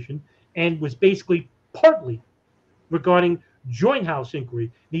 9/11 Commission, and was basically partly regarding Joint House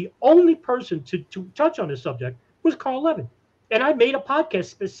inquiry. The only person to touch on this subject was Carl Levin. And I made a podcast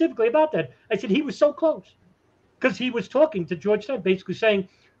specifically about that. I said he was so close because he was talking to George Tenet, basically saying,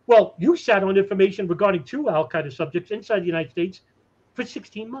 well, you sat on information regarding 2 al-Qaeda subjects inside the United States for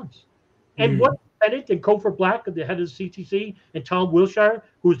 16 months. And what Tenet and Cofer Black, the head of the CTC, and Tom Wilshire,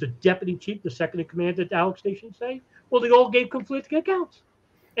 who was the deputy chief, the second in command at the Alex Station, say, well, they all gave conflicting accounts.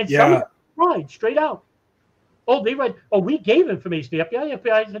 And some of them lied straight out. Oh, they read. Oh, we gave information to the FBI. The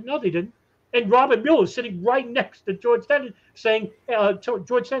FBI said, no, they didn't. And Robert Mueller is sitting right next to George Tenet saying,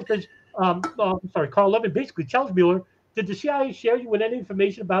 George Tenet says, Carl Levin basically tells Mueller, did the CIA share you with any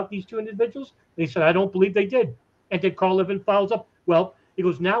information about these 2 individuals? And he said, I don't believe they did. And then Carl Levin follows up, well, He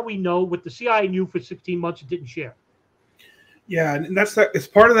goes, now we know what the CIA knew for 16 months and didn't share. Yeah, and it's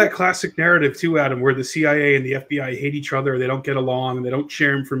part of that classic narrative too, Adam, where the CIA and the FBI hate each other, they don't get along, and they don't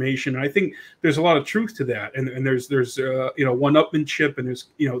share information. And I think there's a lot of truth to that, and there's one-upmanship, and there's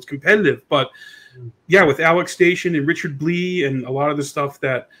it's competitive. But yeah, with Alex Station and Richard Blee and a lot of the stuff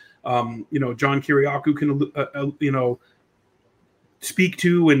that John Kiriakou can speak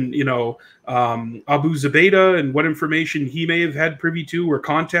to, and Abu Zubaydah and what information he may have had privy to, or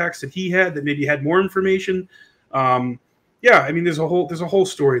contacts that he had that maybe had more information. Yeah, I mean, there's a whole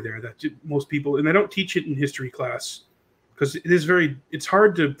story there that most people, and they don't teach it in history class because it's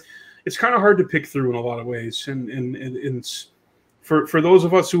kind of hard to pick through in a lot of ways. And for those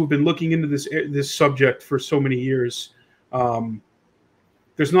of us who have been looking into this subject for so many years, there's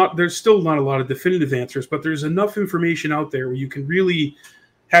still not a lot of definitive answers, but there's enough information out there where you can really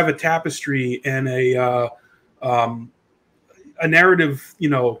have a tapestry and a narrative,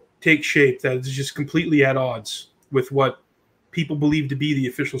 take shape that is just completely at odds with what people believe to be the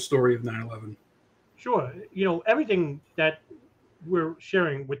official story of 9/11. Sure. Everything that we're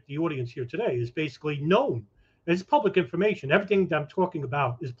sharing with the audience here today is basically known. It's public information. Everything that I'm talking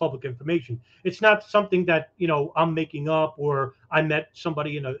about is public information. It's not something that, I'm making up, or I met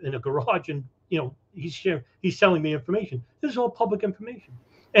somebody in a garage and, he's selling me information. This is all public information.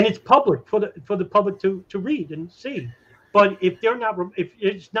 And it's public for the public to read and see. But if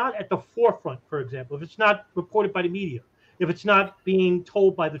it's not at the forefront, for example, if it's not reported by the media, if it's not being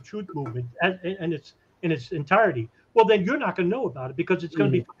told by the truth movement and it's in its entirety, well, then you're not going to know about it because it's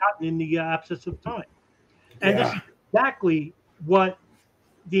going to be forgotten in the absence of time. And this is exactly what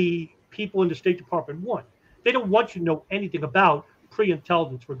the people in the State Department want. They don't want you to know anything about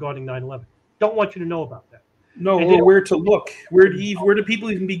pre-intelligence regarding 9/11. Don't want you to know about that. No, or where to look. Where do people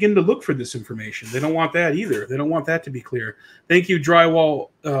even begin to look for this information? They don't want that either. They don't want that to be clear. Thank you,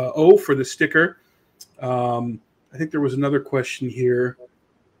 Drywall O, for the sticker. I think there was another question here.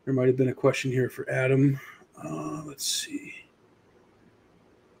 There might have been a question here for Adam. Let's see.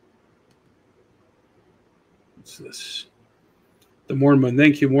 What's this? The Mormon.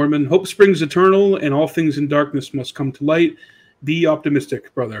 Thank you, Mormon. Hope springs eternal, and all things in darkness must come to light. Be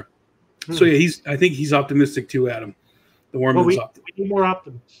optimistic, brother. So yeah, I think he's optimistic too, Adam. The Mormon's optimistic. We need more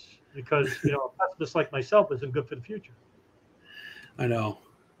optimists because a pessimist like myself isn't good for the future. I know.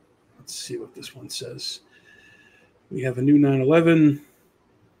 Let's see what this one says. We have a new 9/11.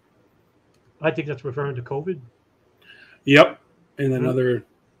 I think that's referring to COVID. Yep, and another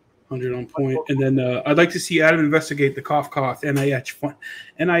 100 on point. And then I'd like to see Adam investigate the cough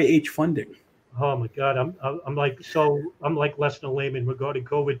NIH funding. Oh my God, I'm like less than a layman regarding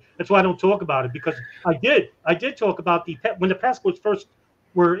COVID. That's why I don't talk about it, because I did talk about when the passports first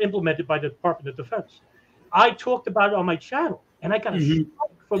were implemented by the Department of Defense. I talked about it on my channel, and I got a strike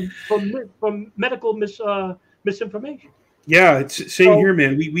from medical misinformation. Yeah, it's same here,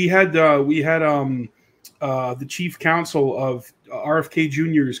 man. We had the chief counsel of RFK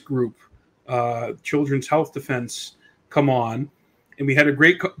Jr.'s group, Children's Health Defense, come on. And we had a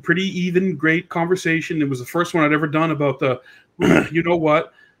great conversation. It was the first one I'd ever done about the, you know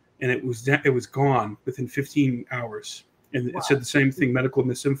what, and it was gone within 15 hours. And It said the same thing, medical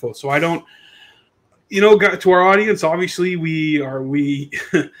misinfo. So I don't, to our audience, obviously we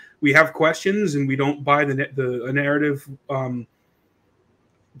have questions and we don't buy the narrative.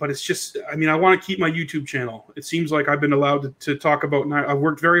 But it's just, I want to keep my YouTube channel. It seems like I've been allowed to talk about. I've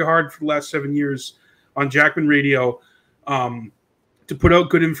worked very hard for the last 7 years on Jackman Radio. To put out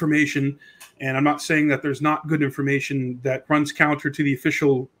good information, and I'm not saying that there's not good information that runs counter to the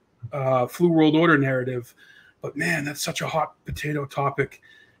official flu world order narrative, but man, that's such a hot potato topic,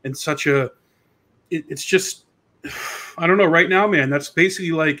 and it's just, I don't know, right now, man, that's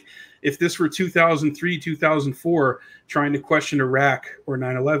basically like if this were 2003, 2004, trying to question Iraq or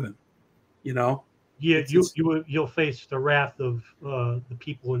 9/11, Yeah, you'll face the wrath of the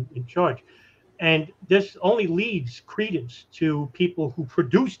people in charge. And this only leads credence to people who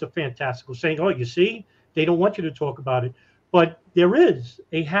produce the fantastical, saying, oh, you see, they don't want you to talk about it. But there is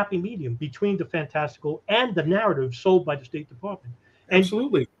a happy medium between the fantastical and the narrative sold by the State Department. And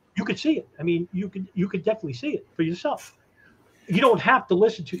absolutely. You could see it. You could definitely see it for yourself. You don't have to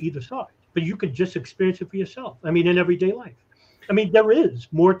listen to either side, but you could just experience it for yourself. In everyday life. There is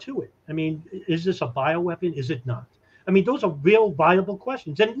more to it. Is this a bioweapon? Is it not? Those are real viable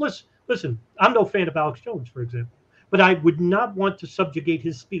questions. And listen, I'm no fan of Alex Jones, for example, but I would not want to subjugate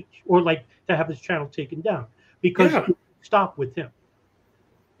his speech or to have his channel taken down because stop with him.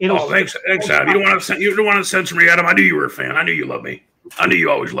 Thanks, Adam. You don't want to censor me, Adam. I knew you were a fan. I knew you loved me. I knew you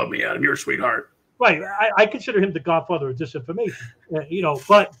always loved me, Adam. You're a sweetheart. Right. I consider him the godfather of disinformation.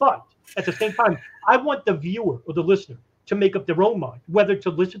 But at the same time, I want the viewer or the listener to make up their own mind whether to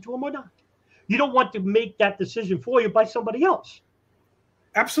listen to him or not. You don't want to make that decision for you by somebody else.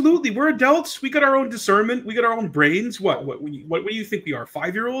 Absolutely, we're adults. We got our own discernment. We got our own brains. What do you think we are?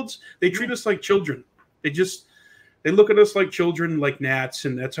 5-year-olds? They treat us like children. They look at us like children, like gnats,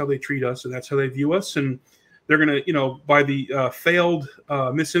 and that's how they treat us, and that's how they view us. And they're gonna, by the failed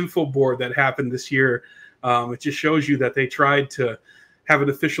misinfo board that happened this year, it just shows you that they tried to have an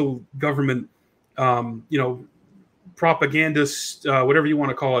official government, propagandist, whatever you want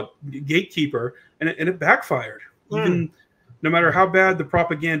to call it, gatekeeper, and it backfired. Even no matter how bad the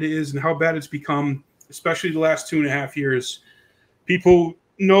propaganda is and how bad it's become, especially the last 2.5 years, people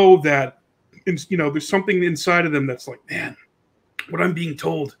know that, there's something inside of them that's like, man, what I'm being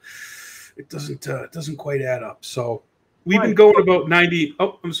told, it doesn't quite add up. So we've been going about 90.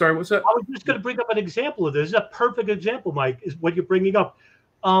 Oh, I'm sorry. What's that? I was just going to bring up an example of this. This is a perfect example, Mike, is what you're bringing up.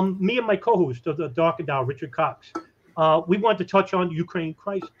 Me and my co-host of the Dark and Down, Richard Cox, we wanted to touch on Ukraine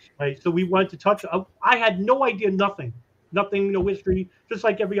crisis, right? So we wanted to touch. I had no idea, nothing, no history, just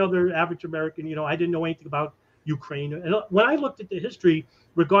like every other average American. I didn't know anything about Ukraine. And when I looked at the history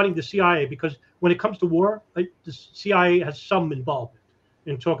regarding the CIA, because when it comes to war, the CIA has some involvement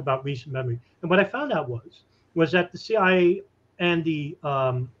in talk about recent memory. And what I found out was that the CIA and the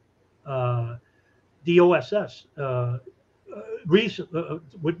OSS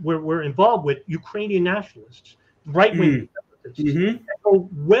were involved with Ukrainian nationalists, right-wing separatists, that go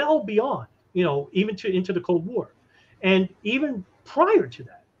well beyond, even into the Cold War. And even prior to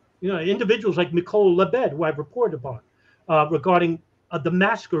that, individuals like Mykola Lebed, who I've reported upon, regarding the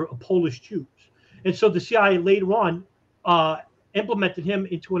massacre of Polish Jews. And so the CIA later on implemented him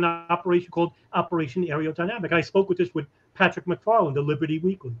into an operation called Operation Aerodynamic. I spoke with Patrick McFarland, the Liberty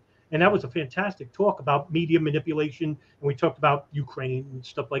Weekly. And that was a fantastic talk about media manipulation. And we talked about Ukraine and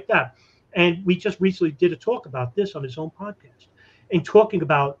stuff like that. And we just recently did a talk about this on his own podcast, and talking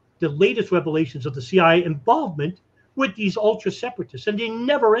about the latest revelations of the CIA involvement with these ultra separatists, and they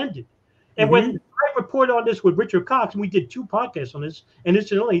never ended. And when I reported on this with Richard Cox, and we did 2 podcasts on this, and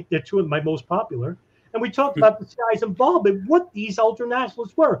incidentally, they're 2 of my most popular, and we talked about the CIA's involvement, what these ultra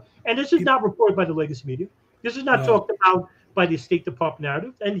nationalists were. And this is not reported by the legacy media. This is not talked about by the State Department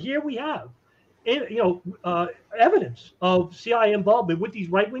narrative. And here we have, evidence of CIA involvement with these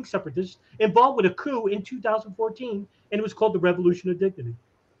right-wing separatists involved with a coup in 2014, and it was called the Revolution of Dignity.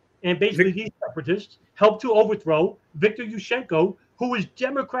 And basically, these separatists helped to overthrow Viktor Yushchenko, who was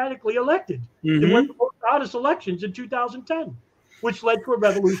democratically elected in one of the most honest elections in 2010, which led to a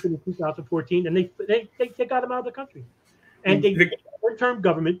revolution in 2014, and they got him out of the country. And the third-term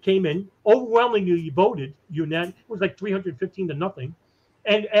government came in, overwhelmingly voted, it was like 315 to nothing.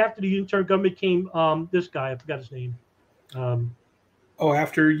 And after the interim government came this guy, I forgot his name.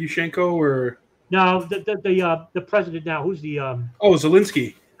 After Yushchenko, or no, the president now, who's the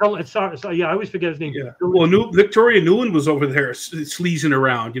Zelensky. Oh, sorry, yeah, I always forget his name. Yeah. Well, Victoria Nuland was over there sleazing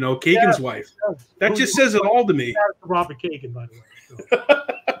around, Kagan's wife. That just says it all to me. Robert Kagan, by the way.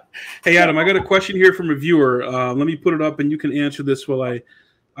 So. Hey, Adam, I got a question here from a viewer. Let me put it up, and you can answer this while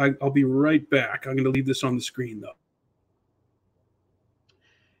I'll be right back. I'm going to leave this on the screen, though.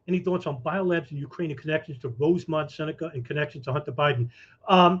 Any thoughts on biolabs in Ukraine and connections to Rosemont Seneca and connections to Hunter Biden?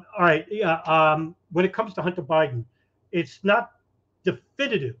 All right, yeah. When it comes to Hunter Biden, it's not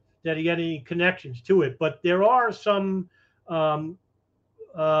definitive that he had any connections to it, but there are some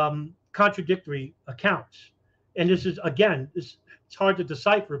contradictory accounts. And this is, again, it's hard to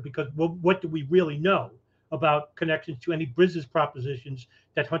decipher, because what do we really know about connections to any business propositions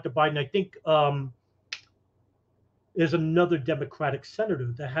that Hunter Biden, I think there's another Democratic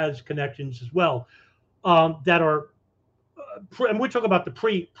senator that has connections as well, that are, and we're talking about the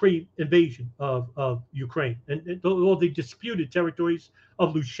pre-invasion of Ukraine and all the disputed territories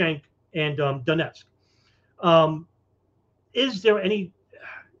of Luhansk and Donetsk. Is there any?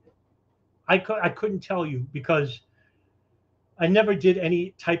 I couldn't tell you, because I never did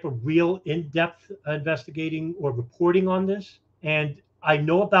any type of real in-depth investigating or reporting on this, and I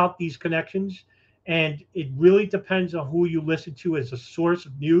know about these connections, and it really depends on who you listen to as a source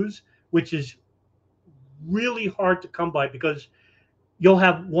of news, which is really hard to come by, because you'll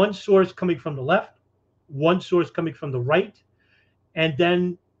have one source coming from the left, one source coming from the right, and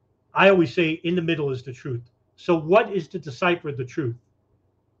then I always say in the middle is the truth. So what is to decipher the truth?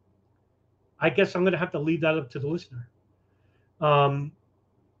 I guess I'm going to have to leave that up to the listener.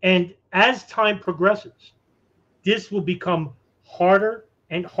 And as time progresses, this will become harder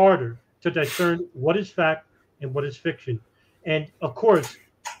and harder to discern what is fact and what is fiction. And of course,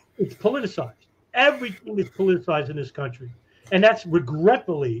 it's politicized. Everything is politicized in this country, and that's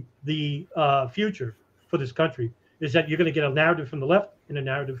regretfully the future for this country. Is that you're going to get a narrative from the left and a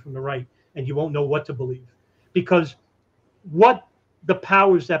narrative from the right, and you won't know what to believe, because what the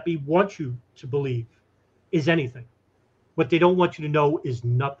powers that be want you to believe is anything. What they don't want you to know is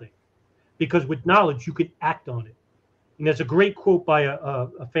nothing, because with knowledge you can act on it. And there's a great quote by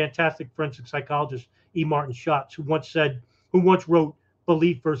a fantastic forensic psychologist, E. Martin Schatz, who once wrote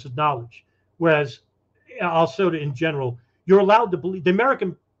 "Belief versus knowledge." Whereas, also in general, you're allowed to believe. The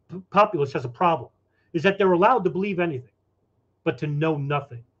American populace has a problem, is that they're allowed to believe anything, but to know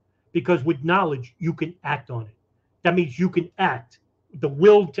nothing, because with knowledge you can act on it. That means you can act. The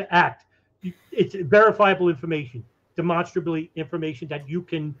will to act. It's verifiable information, demonstrably information that you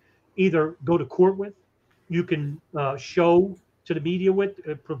can either go to court with, you can show to the media with,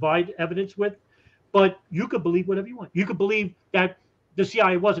 provide evidence with, but you could believe whatever you want. You could believe that the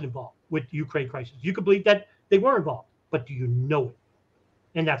CIA wasn't involved with the Ukraine crisis. You could believe that they were involved, but do you know it?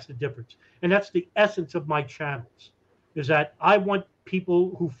 And that's the difference. And that's the essence of my channels, is that I want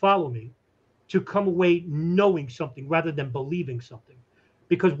people who follow me to come away knowing something rather than believing something.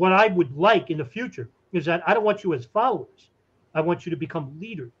 Because what I would like in the future is that I don't want you as followers. I want you to become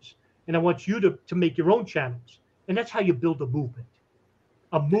leaders. And I want you to make your own channels. And that's how you build a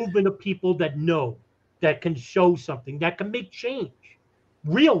movement of people that know, that can show something, that can make change,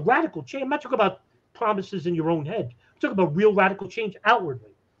 real radical change. I'm not talking about promises in your own head. I'm talking about real radical change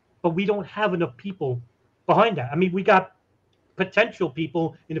outwardly. But we don't have enough people behind that. I mean, we got potential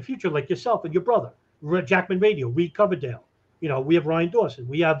people in the future like yourself and your brother, Jackman Radio, Reed Coverdale. You know, we have Ryan Dawson.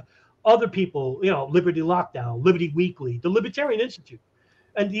 We have other people, you know, Liberty Lockdown, Liberty Weekly, the Libertarian Institute.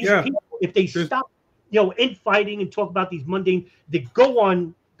 And these people, if they stop, you know, infighting and talk about these mundane, they go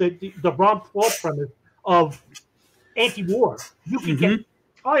on the Ron Paul premise of anti-war, you can get the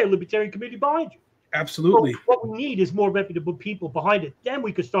entire libertarian community behind you. Absolutely. So what we need is more reputable people behind it. Then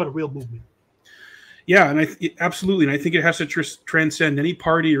we could start a real movement. Yeah, and absolutely, and I think it has to transcend any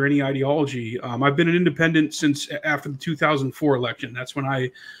party or any ideology. I've been an independent since after the 2004 election. That's when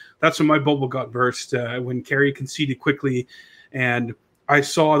my bubble got burst, when Kerry conceded quickly, and I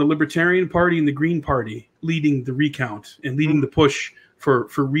saw the Libertarian Party and the Green Party leading the recount and leading the push for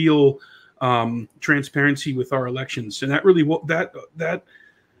real transparency with our elections, and that really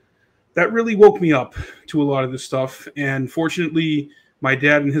really woke me up to a lot of this stuff. And fortunately, my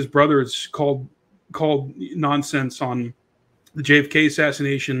dad and his brothers called nonsense on the JFK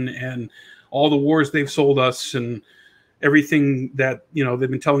assassination and all the wars they've sold us and everything that, you know, they've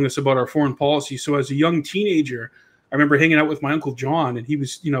been telling us about our foreign policy. So as a young teenager, I remember hanging out with my Uncle John, and he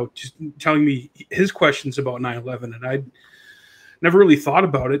was, you know, just telling me his questions about 9/11, and I'd never really thought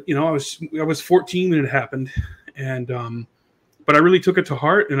about it. You know, I was 14 when it happened, and but I really took it to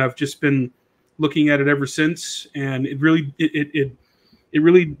heart, and I've just been looking at it ever since. And it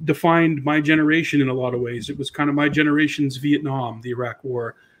really defined my generation in a lot of ways. It was kind of my generation's Vietnam, the Iraq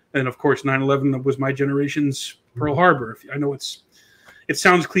War, and of course 9/11 was my generation's Pearl Harbor. I know it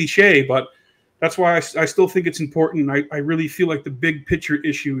sounds cliche, but that's why I still think it's important. I really feel like the big picture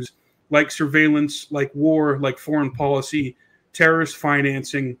issues like surveillance, like war, like foreign policy, terrorist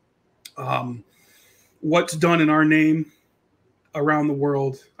financing, what's done in our name around the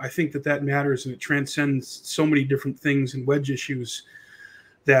world, I think that matters, and it transcends so many different things and wedge issues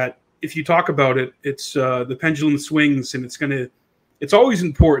that if you talk about it, it's the pendulum swings, and it's always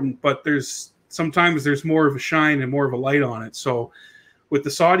important, but sometimes there's more of a shine and more of a light on it. So with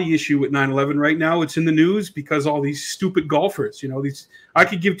the Saudi issue with 9/11 right now, it's in the news because all these stupid golfers, you know, I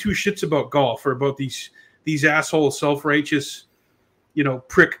could give two shits about golf or about these asshole self-righteous, you know,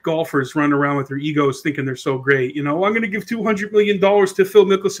 prick golfers running around with their egos thinking they're so great. You know, I'm going to give $200 million to Phil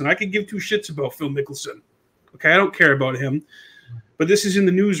Mickelson. I could give two shits about Phil Mickelson. Okay, I don't care about him. But this is in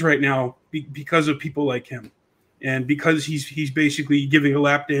the news right now because of people like him, and because he's basically giving a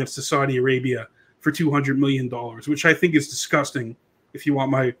lap dance to Saudi Arabia for $200 million, which I think is disgusting. If you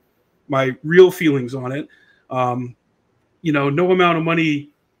want my real feelings on it, you know, no amount of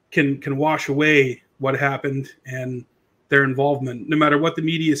money can wash away what happened and their involvement. No matter what the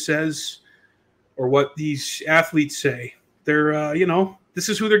media says or what these athletes say, they're you know, this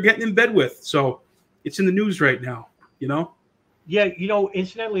is who they're getting in bed with. So it's in the news right now. You know. Yeah, you know,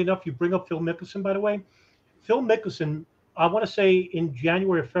 incidentally enough, you bring up Phil Mickelson, by the way. Phil Mickelson, I want to say in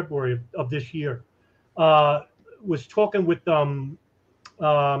January or February of this year, was talking with the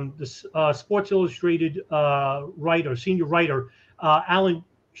Sports Illustrated senior writer, Alan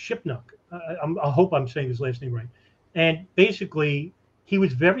Shipnuck. I hope I'm saying his last name right. And basically, he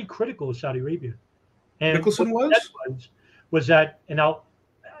was very critical of Saudi Arabia. And Mickelson was that, and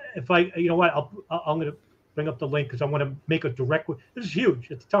if I, you know what, I'm going to bring up the link because I want to make a direct. This is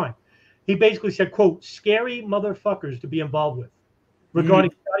huge at the time. He basically said, "quote scary motherfuckers to be involved with,"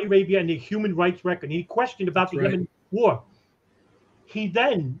 regarding Saudi Arabia and the human rights record. And he questioned about the Yemen war. He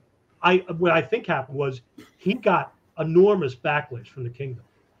then, what I think happened was he got enormous backlash from the kingdom,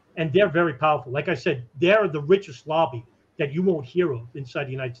 and they're very powerful. Like I said, they're the richest lobby that you won't hear of inside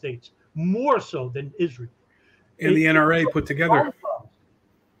the United States, more so than Israel. And the NRA put together.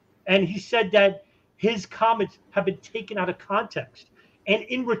 And he said that his comments have been taken out of context, and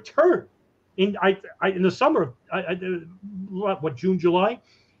in return, in the summer, June, July,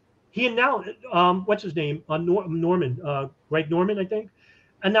 he announced, what's his name, Norman, Greg Norman, I think,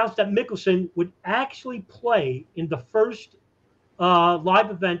 announced that Mickelson would actually play in the first live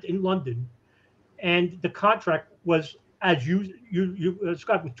event in London, and the contract was, as you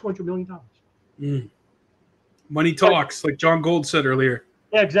Scott, was $200 million. Money talks, like John Gold said earlier.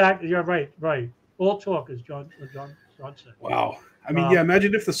 Yeah, exactly. Yeah, right. All talk, as John said. Wow. I mean,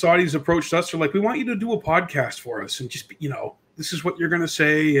 imagine if the Saudis approached us, or like, we want you to do a podcast for us, and just, this is what you're going to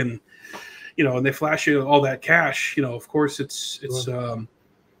say, and and they flash you all that cash. Of course, it's.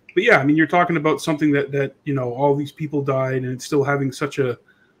 But yeah, I mean, you're talking about something that all these people died, and it's still having such an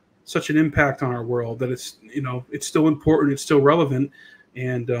impact on our world that it's it's still important, it's still relevant,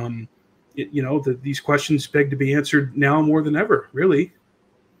 and these questions beg to be answered now more than ever, really.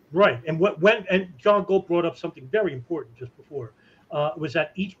 Right, and John Gold brought up something very important just before, was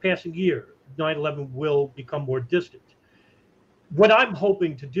that each passing year, 9/11 will become more distant. What I'm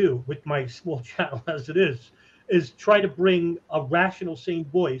hoping to do with my small channel as it is try to bring a rational, sane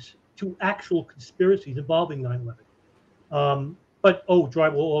voice to actual conspiracies involving 9/11. But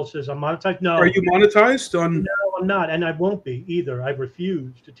Drywall also says I'm monetized. No. Are you monetized on? No, I'm not, and I won't be either. I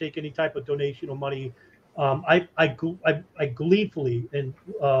refuse to take any type of donation or money. I gleefully and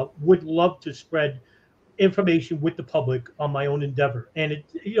would love to spread information with the public on my own endeavor, and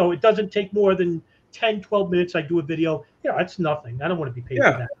it doesn't take more than 10, 12 minutes. I do a video. It's nothing. I don't want to be paid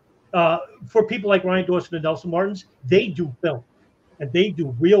for that. For people like Ryan Dawson and Nelson Martins, they do film and they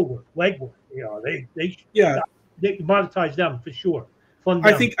do real work, legwork. They monetize them for sure.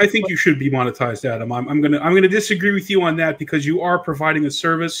 I think you should be monetized, Adam. I'm gonna disagree with you on that, because you are providing a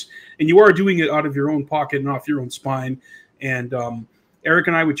service and you are doing it out of your own pocket and off your own spine. And Eric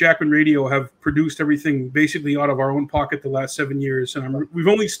and I with Jackman Radio have produced everything basically out of our own pocket the last 7 years, and we've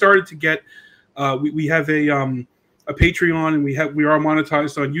only started to get. We have a Patreon, and we are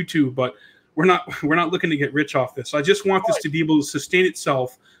monetized on YouTube, but we're not looking to get rich off this. I just want this to be able to sustain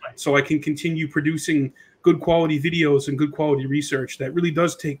itself, so I can continue producing good quality videos and good quality research that really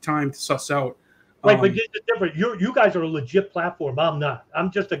does take time to suss out. Right, but it's different. You guys are a legit platform. I'm not. I'm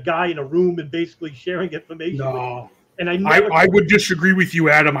just a guy in a room and basically sharing information. No, and I would disagree with you,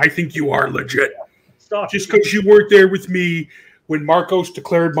 Adam. I think you are legit. Just because you weren't there with me when Marcos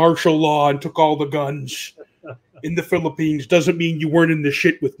declared martial law and took all the guns in the Philippines doesn't mean you weren't in the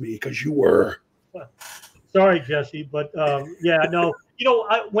shit with me, because you were. Sorry, Jesse, but no.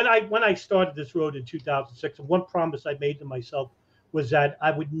 When I started this road in 2006, one promise I made to myself was that I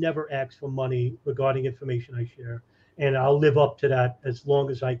would never ask for money regarding information I share, and I'll live up to that as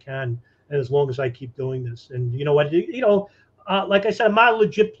long as I can, and as long as I keep doing this. And you know what? Like I said, I'm not a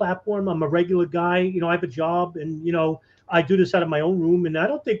legit platform. I'm a regular guy. I have a job, and I do this out of my own room, and I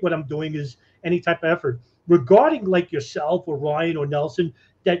don't think what I'm doing is any type of effort. Regarding like yourself or Ryan or Nelson,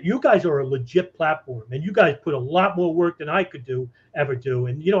 that you guys are a legit platform, and you guys put a lot more work than I could ever do.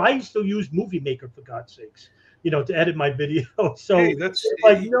 And I used to use Movie Maker, for God's sakes, to edit my video. So that's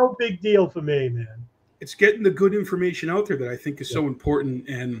like no big deal for me, man. It's getting the good information out there that I think is so important.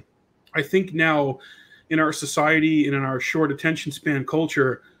 And I think now in our society and in our short attention span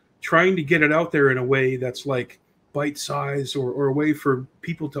culture, trying to get it out there in a way that's like bite size or a way for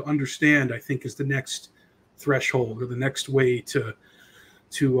people to understand, I think is the next threshold, or the next way to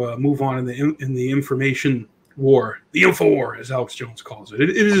move on in the information war, the info war, as Alex Jones calls it.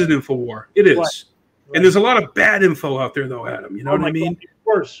 It is an info war. It is. Right. And there's a lot of bad info out there, though, Adam. You know what I mean? God, it's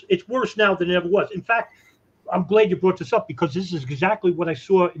worse. It's worse now than it ever was. In fact, I'm glad you brought this up, because this is exactly what I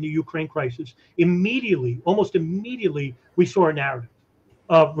saw in the Ukraine crisis. Almost immediately, we saw a narrative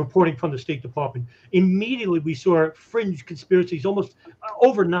reporting from the State Department. Immediately, we saw fringe conspiracies almost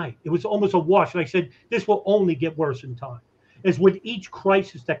overnight. It was almost a wash. And I said, this will only get worse in time. As with each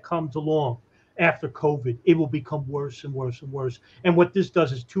crisis that comes along after COVID, it will become worse and worse and worse. And what this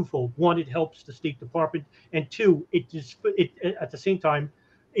does is twofold. One, it helps the State Department. And two, it at the same time,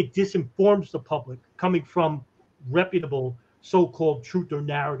 it disinforms the public coming from reputable so-called truth or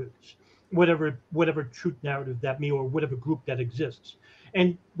narratives, whatever truth narrative that may, or whatever group that exists.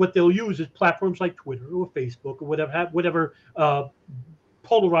 And what they'll use is platforms like Twitter or Facebook or whatever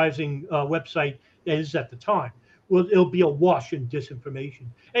polarizing website that is at the time. Well, it'll be awash in disinformation.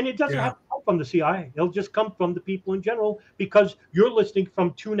 And it doesn't have to come from the CIA. It'll just come from the people in general because you're listening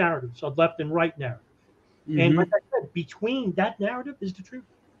from two narratives, a left and right narrative. And like I said, between that narrative is the truth.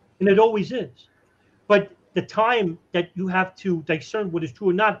 And it always is. But the time that you have to discern what is true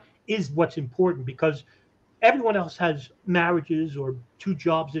or not is what's important, because everyone else has marriages or two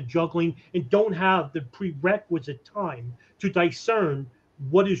jobs they're juggling and don't have the prerequisite time to discern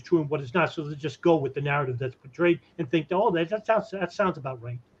what is true and what is not. So they just go with the narrative that's portrayed and think, oh, that sounds about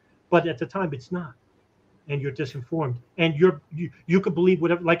right. But at the time, it's not. And you're disinformed. And you could believe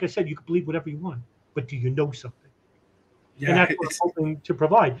whatever, like I said, you could believe whatever you want. But do you know something? Yeah, and that's what I'm hoping to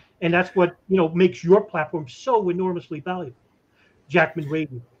provide. And that's what, makes your platform so enormously valuable. Jackman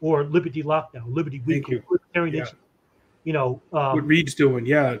Radio or Liberty Lockdown, Liberty Weekly, Libertarian Institute. What Reed's doing,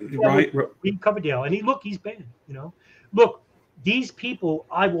 right. Reed Coverdale, and he's banned. Look, these people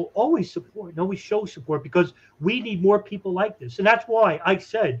I will always support and always show support, because we need more people like this. And that's why I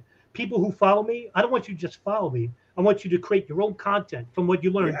said, people who follow me, I don't want you to just follow me. I want you to create your own content from what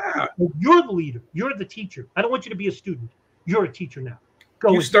you learned. Yeah. You're the leader. You're the teacher. I don't want you to be a student. You're a teacher now.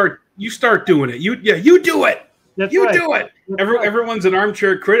 Go. You start doing it. You do it. That's you right. do it. Everyone's an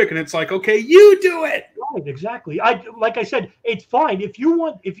armchair critic, and it's like, okay, you do it. Right, exactly. Like I said, it's fine if you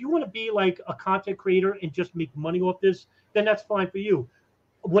want to be like a content creator and just make money off this, then that's fine for you.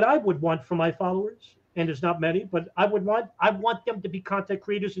 What I would want for my followers, and there's not many, but I want them to be content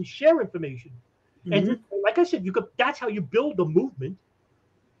creators and share information. And like I said, that's how you build a movement.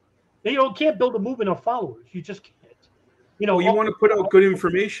 You can't build a movement of followers. You just can't. You want to put out good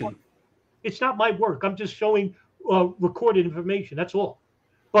information. It's not my work. I'm just showing recorded information. That's all.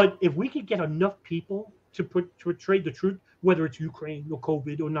 But if we could get enough people to portray the truth, whether it's Ukraine or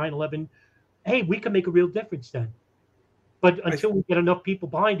COVID or 9/11, hey, we can make a real difference then. But until we get enough people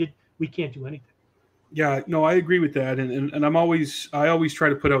behind it, we can't do anything. Yeah, no, I agree with that, and I always try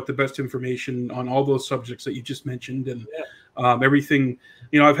to put out the best information on all those subjects that you just mentioned, and everything.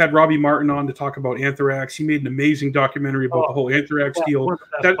 I've had Robbie Martin on to talk about anthrax. He made an amazing documentary about the whole anthrax deal.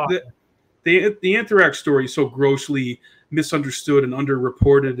 The anthrax story is so grossly misunderstood and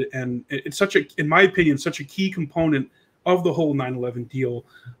underreported, and it's in my opinion, such a key component of the whole 9/11 deal.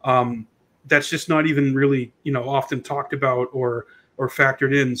 That's just not even really often talked about or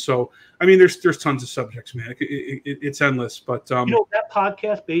factored in. So, I mean, there's tons of subjects, man. It's endless. But that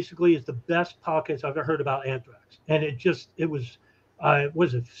podcast basically is the best podcast I've ever heard about anthrax, and it was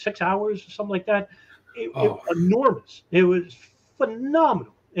 6 hours or something like that. It was enormous. It was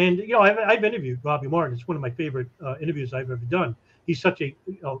phenomenal. And I've interviewed Robbie Martin. It's one of my favorite interviews I've ever done. He's such a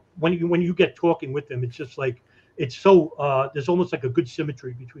when you get talking with him, it's just like it's so there's almost like a good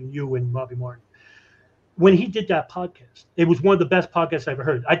symmetry between you and Robbie Martin. When he did that podcast, it was one of the best podcasts I ever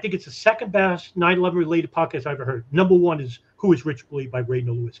heard. I think it's the second best 9/11 related podcast I ever heard. Number one is Who is Rich Believe by Ray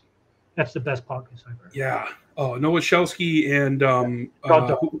Nowinski. That's the best podcast I've heard. Yeah. Oh, Nowashelsky and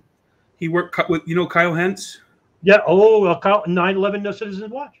he worked with Kyle Hentz. Yeah. Oh, 9/11 Citizens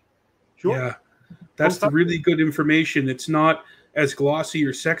Watch. Sure. Yeah, that's the really good information. It's not as glossy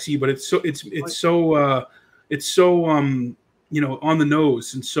or sexy, but it's so on the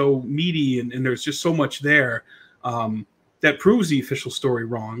nose and so meaty, and there's just so much there that proves the official story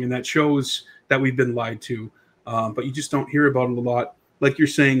wrong, and that shows that we've been lied to. But you just don't hear about it a lot, like you're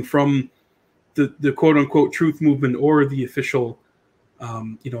saying, from the quote unquote truth movement or the official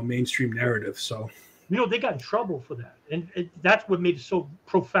mainstream narrative. So. They got in trouble for that. And that's what made it so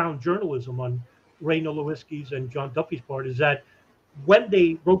profound journalism on Ray Nowinski's and John Duffy's part, is that when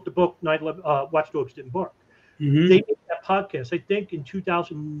they wrote the book, 9/11, Watchdogs Didn't Bark, they did that podcast, I think in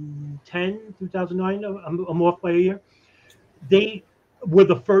 2010, 2009, I'm off by a year. They were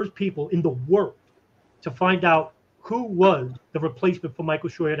the first people in the world to find out who was the replacement for Michael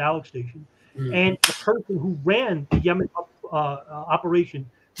Schroyer at Alex Station and the person who ran the Yemen operation,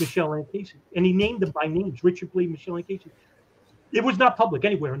 Michelle Ann Casey, and he named them by names: Richard Blee, Michelle Ann Casey. It was not public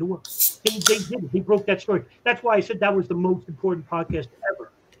anywhere in the world. They did it. He broke that story. That's why I said that was the most important podcast ever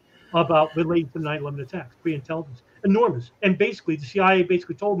about relating to the 9/11 attacks, pre-intelligence. Enormous. And basically, the CIA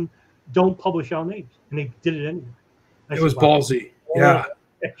basically told them, don't publish our names. And they did it anyway. It was ballsy. Yeah.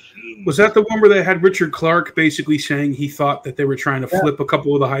 Was that the one where they had Richard Clark basically saying he thought that they were trying to flip a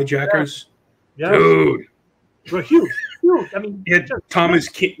couple of the hijackers? Yeah. Dude. Well, huge. I mean, Thomas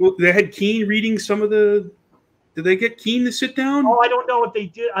Keane. Well, they had Keane reading some of the. Did they get Keane to sit down? Oh, I don't know if they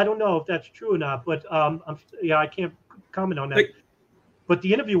did. I don't know if that's true or not. But I can't comment on that. But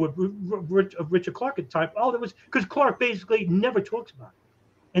the interview with Richard Clark at the time, there was because Clark basically never talks about it.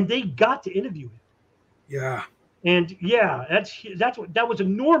 and they got to interview him. Yeah. And yeah, that was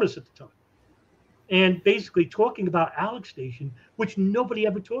enormous at the time. And basically talking about Alex Station, which nobody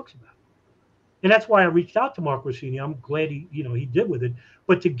ever talks about. And that's why I reached out to Mark Rossini. I'm glad he did with it.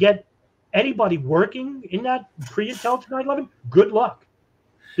 But to get anybody working in that pre-intelligence 9/11, good luck,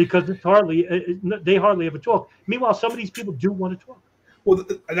 because they hardly ever talk. Meanwhile, some of these people do want to talk. Well,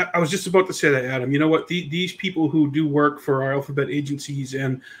 I was just about to say that, Adam. You know what? These people who do work for our alphabet agencies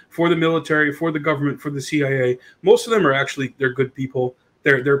and for the military, for the government, for the CIA, most of them they're good people.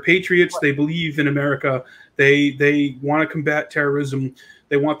 They're patriots. They believe in America. They want to combat terrorism.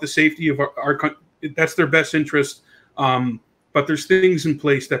 They want the safety of our country. That's their best interest. But there's things in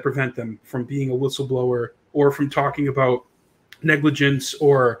place that prevent them from being a whistleblower or from talking about negligence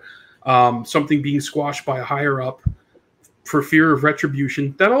or something being squashed by a higher up for fear of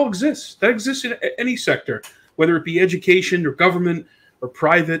retribution. That all exists. That exists in any sector, whether it be education or government or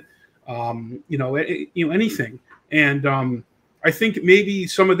private, anything. And I think maybe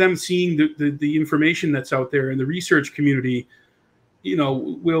some of them seeing the information that's out there in the research community,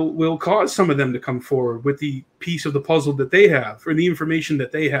 will cause some of them to come forward with the piece of the puzzle that they have or the information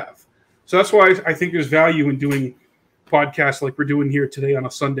that they have. So that's why I think there's value in doing podcasts like we're doing here today on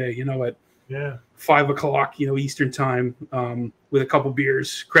a Sunday, at 5 o'clock, Eastern time, with a couple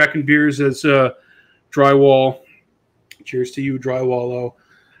beers, cracking beers as Drywall. Cheers to you, Drywall.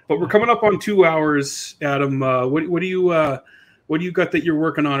 But we're coming up on 2 hours, Adam. What do you got that you're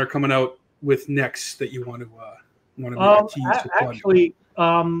working on or coming out with next that you want to tease? Actually,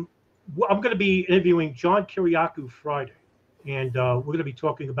 I'm going to be interviewing John Kiriakou Friday, and we're going to be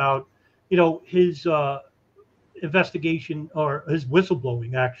talking about, his investigation or his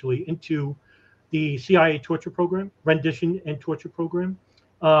whistleblowing actually into the CIA torture program, rendition and torture program,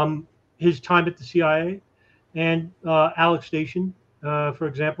 his time at the CIA, and Alex Station. For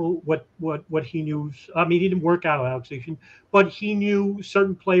example, what he knew. I mean, he didn't work out Alex Station, but he knew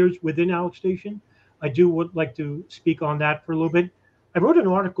certain players within Alex Station. I would like to speak on that for a little bit. I wrote an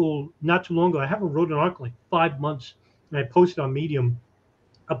article not too long ago. I haven't wrote an article in 5 months, and I posted on Medium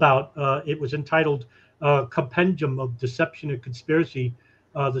about it was entitled Compendium of Deception and Conspiracy,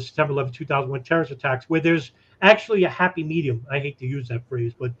 the September 11, 2001 terrorist attacks, where there's actually a happy medium. I hate to use that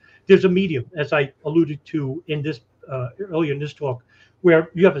phrase, but there's a medium, as I alluded to in this earlier in this talk,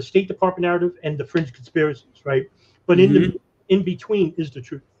 where you have a State Department narrative and the fringe conspiracies, right? But in between is the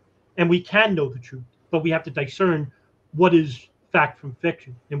truth. And we can know the truth, but we have to discern what is fact from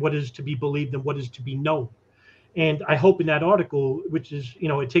fiction and what is to be believed and what is to be known. And I hope in that article, which is,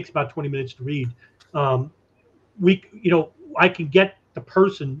 it takes about 20 minutes to read, I can get the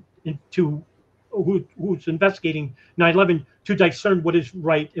person who's investigating 9/11 to discern what is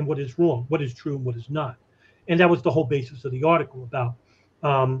right and what is wrong, what is true and what is not. And that was the whole basis of the article about.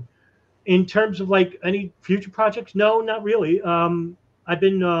 In terms of like any future projects, no, not really. I've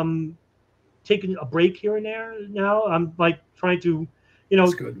been taking a break here and there now. I'm like trying to,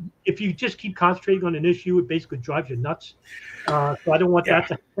 if you just keep concentrating on an issue, it basically drives you nuts. So I don't want that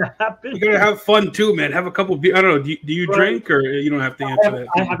to happen. You gotta have fun too, man. Have a couple of beers. I don't know. Do you drink or you don't have to answer that?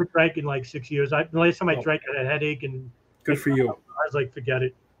 I haven't drank in like 6 years. The last time I drank, I had a headache and. Good for you. I was like, forget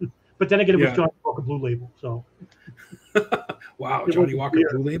it. But then again, it was Johnny Walker Blue Label. So. Wow, Johnny Walker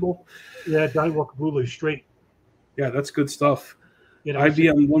Blue Label. Yeah, Johnny Walker Blue Label straight. Yeah, that's good stuff.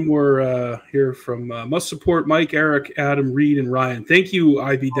 IBM, one more here from must support Mike, Eric, Adam, Reed, and Ryan. Thank you,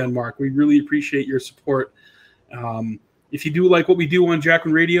 IB Denmark. We really appreciate your support. If you do like what we do on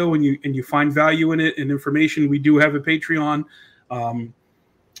Jacqueline Radio and you find value in it and information, we do have a Patreon.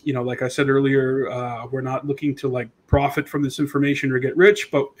 Like I said earlier, we're not looking to like profit from this information or get rich,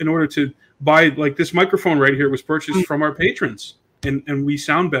 but in order to buy like this microphone right here was purchased from our patrons, and we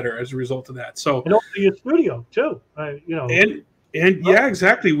sound better as a result of that. So and also your studio too, And yeah,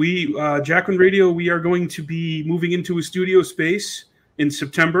 exactly. We Jacqueline Radio, we are going to be moving into a studio space in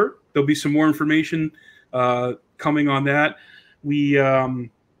September. There'll be some more information coming on that. We've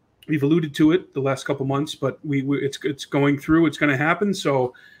alluded to it the last couple months, but it's going through. It's going to happen.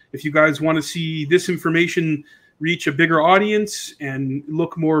 So if you guys want to see this information reach a bigger audience and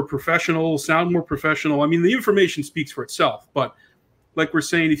look more professional, sound more professional, I mean, the information speaks for itself. But like we're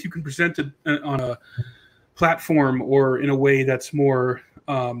saying, if you can present it on a platform or in a way that's more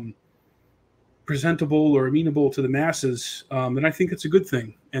presentable or amenable to the masses, then I think it's a good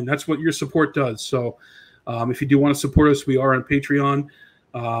thing. And that's what your support does. So if you do want to support us, we are on Patreon.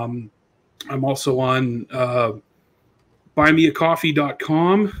 I'm also on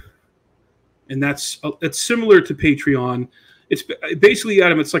buymeacoffee.com. And it's similar to Patreon. It's basically,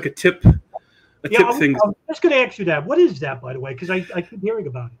 Adam, it's like a tip tip thing. I'm just going to ask you that. What is that, by the way? Because I keep hearing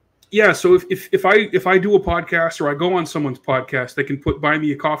about it. Yeah, so if I do a podcast or I go on someone's podcast, they can put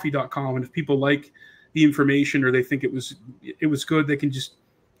buymeacoffee.com, and if people like the information or they think it was good, they can just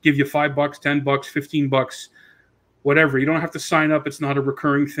give you $5, $10, $15, whatever. You don't have to sign up. It's not a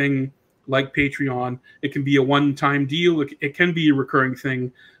recurring thing like Patreon. It can be a one-time deal. It can be a recurring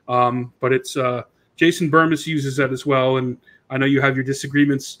thing, but it's Jason Burmis uses that as well, and I know you have your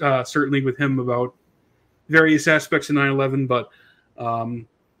disagreements certainly with him about various aspects of 9/11, but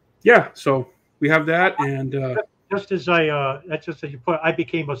yeah, so we have that, and just as you put, I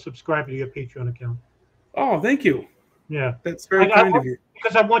became a subscriber to your Patreon account. Oh, thank you. Yeah, that's very kind of you.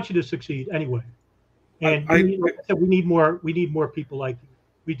 Because I want you to succeed anyway, and we need more people like you.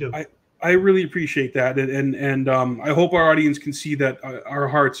 We do. I really appreciate that, and I hope our audience can see that our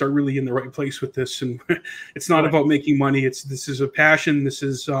hearts are really in the right place with this, and it's not about making money. This is a passion. This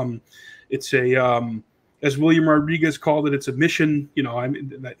is it's a as William Rodriguez called it, it's a mission. You know,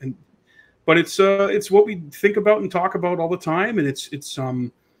 but it's what we think about and talk about all the time, and it's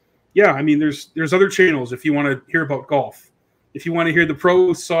yeah. I mean, there's other channels if you want to hear about golf. If you want to hear the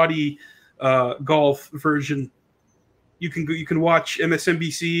pro Saudi golf version, you can watch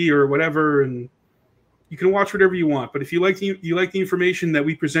MSNBC or whatever, and you can watch whatever you want. But if you like the information that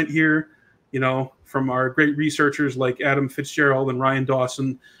we present here, you know, from our great researchers like Adam Fitzgerald and Ryan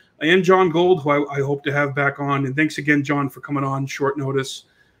Dawson and John Gold, who I hope to have back on. And thanks again, John, for coming on short notice.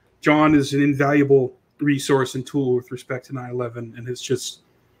 John is an invaluable resource and tool with respect to 9/11, and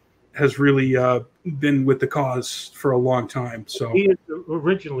has really been with the cause for a long time. So he is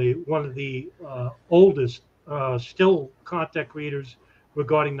originally one of the oldest still content creators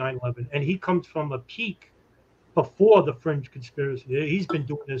regarding 9/11, and he comes from a peak before the fringe conspiracy. He's been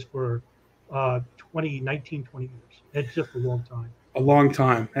doing this for 20 years. It's just a long time. A long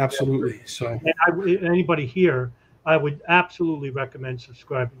time, absolutely. So, and anybody here, I would absolutely recommend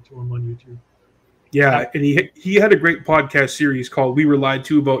subscribing to him on YouTube. Yeah, and he had a great podcast series called "We Were Lied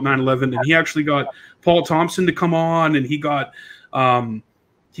To" about 9/11, and he actually got Paul Thompson to come on, and he got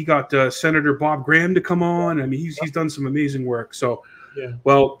Senator Bob Graham to come on. I mean, he's done some amazing work. So, yeah.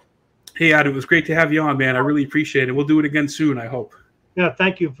 Well, hey, Adam, it was great to have you on, man. I really appreciate it. We'll do it again soon, I hope. Yeah,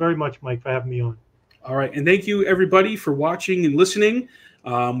 thank you very much, Mike, for having me on. All right, and thank you, everybody, for watching and listening.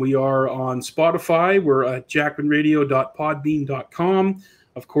 We are on Spotify. We're at jackmanradio.podbean.com.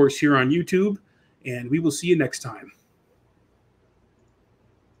 Of course, here on YouTube. And we will see you next time.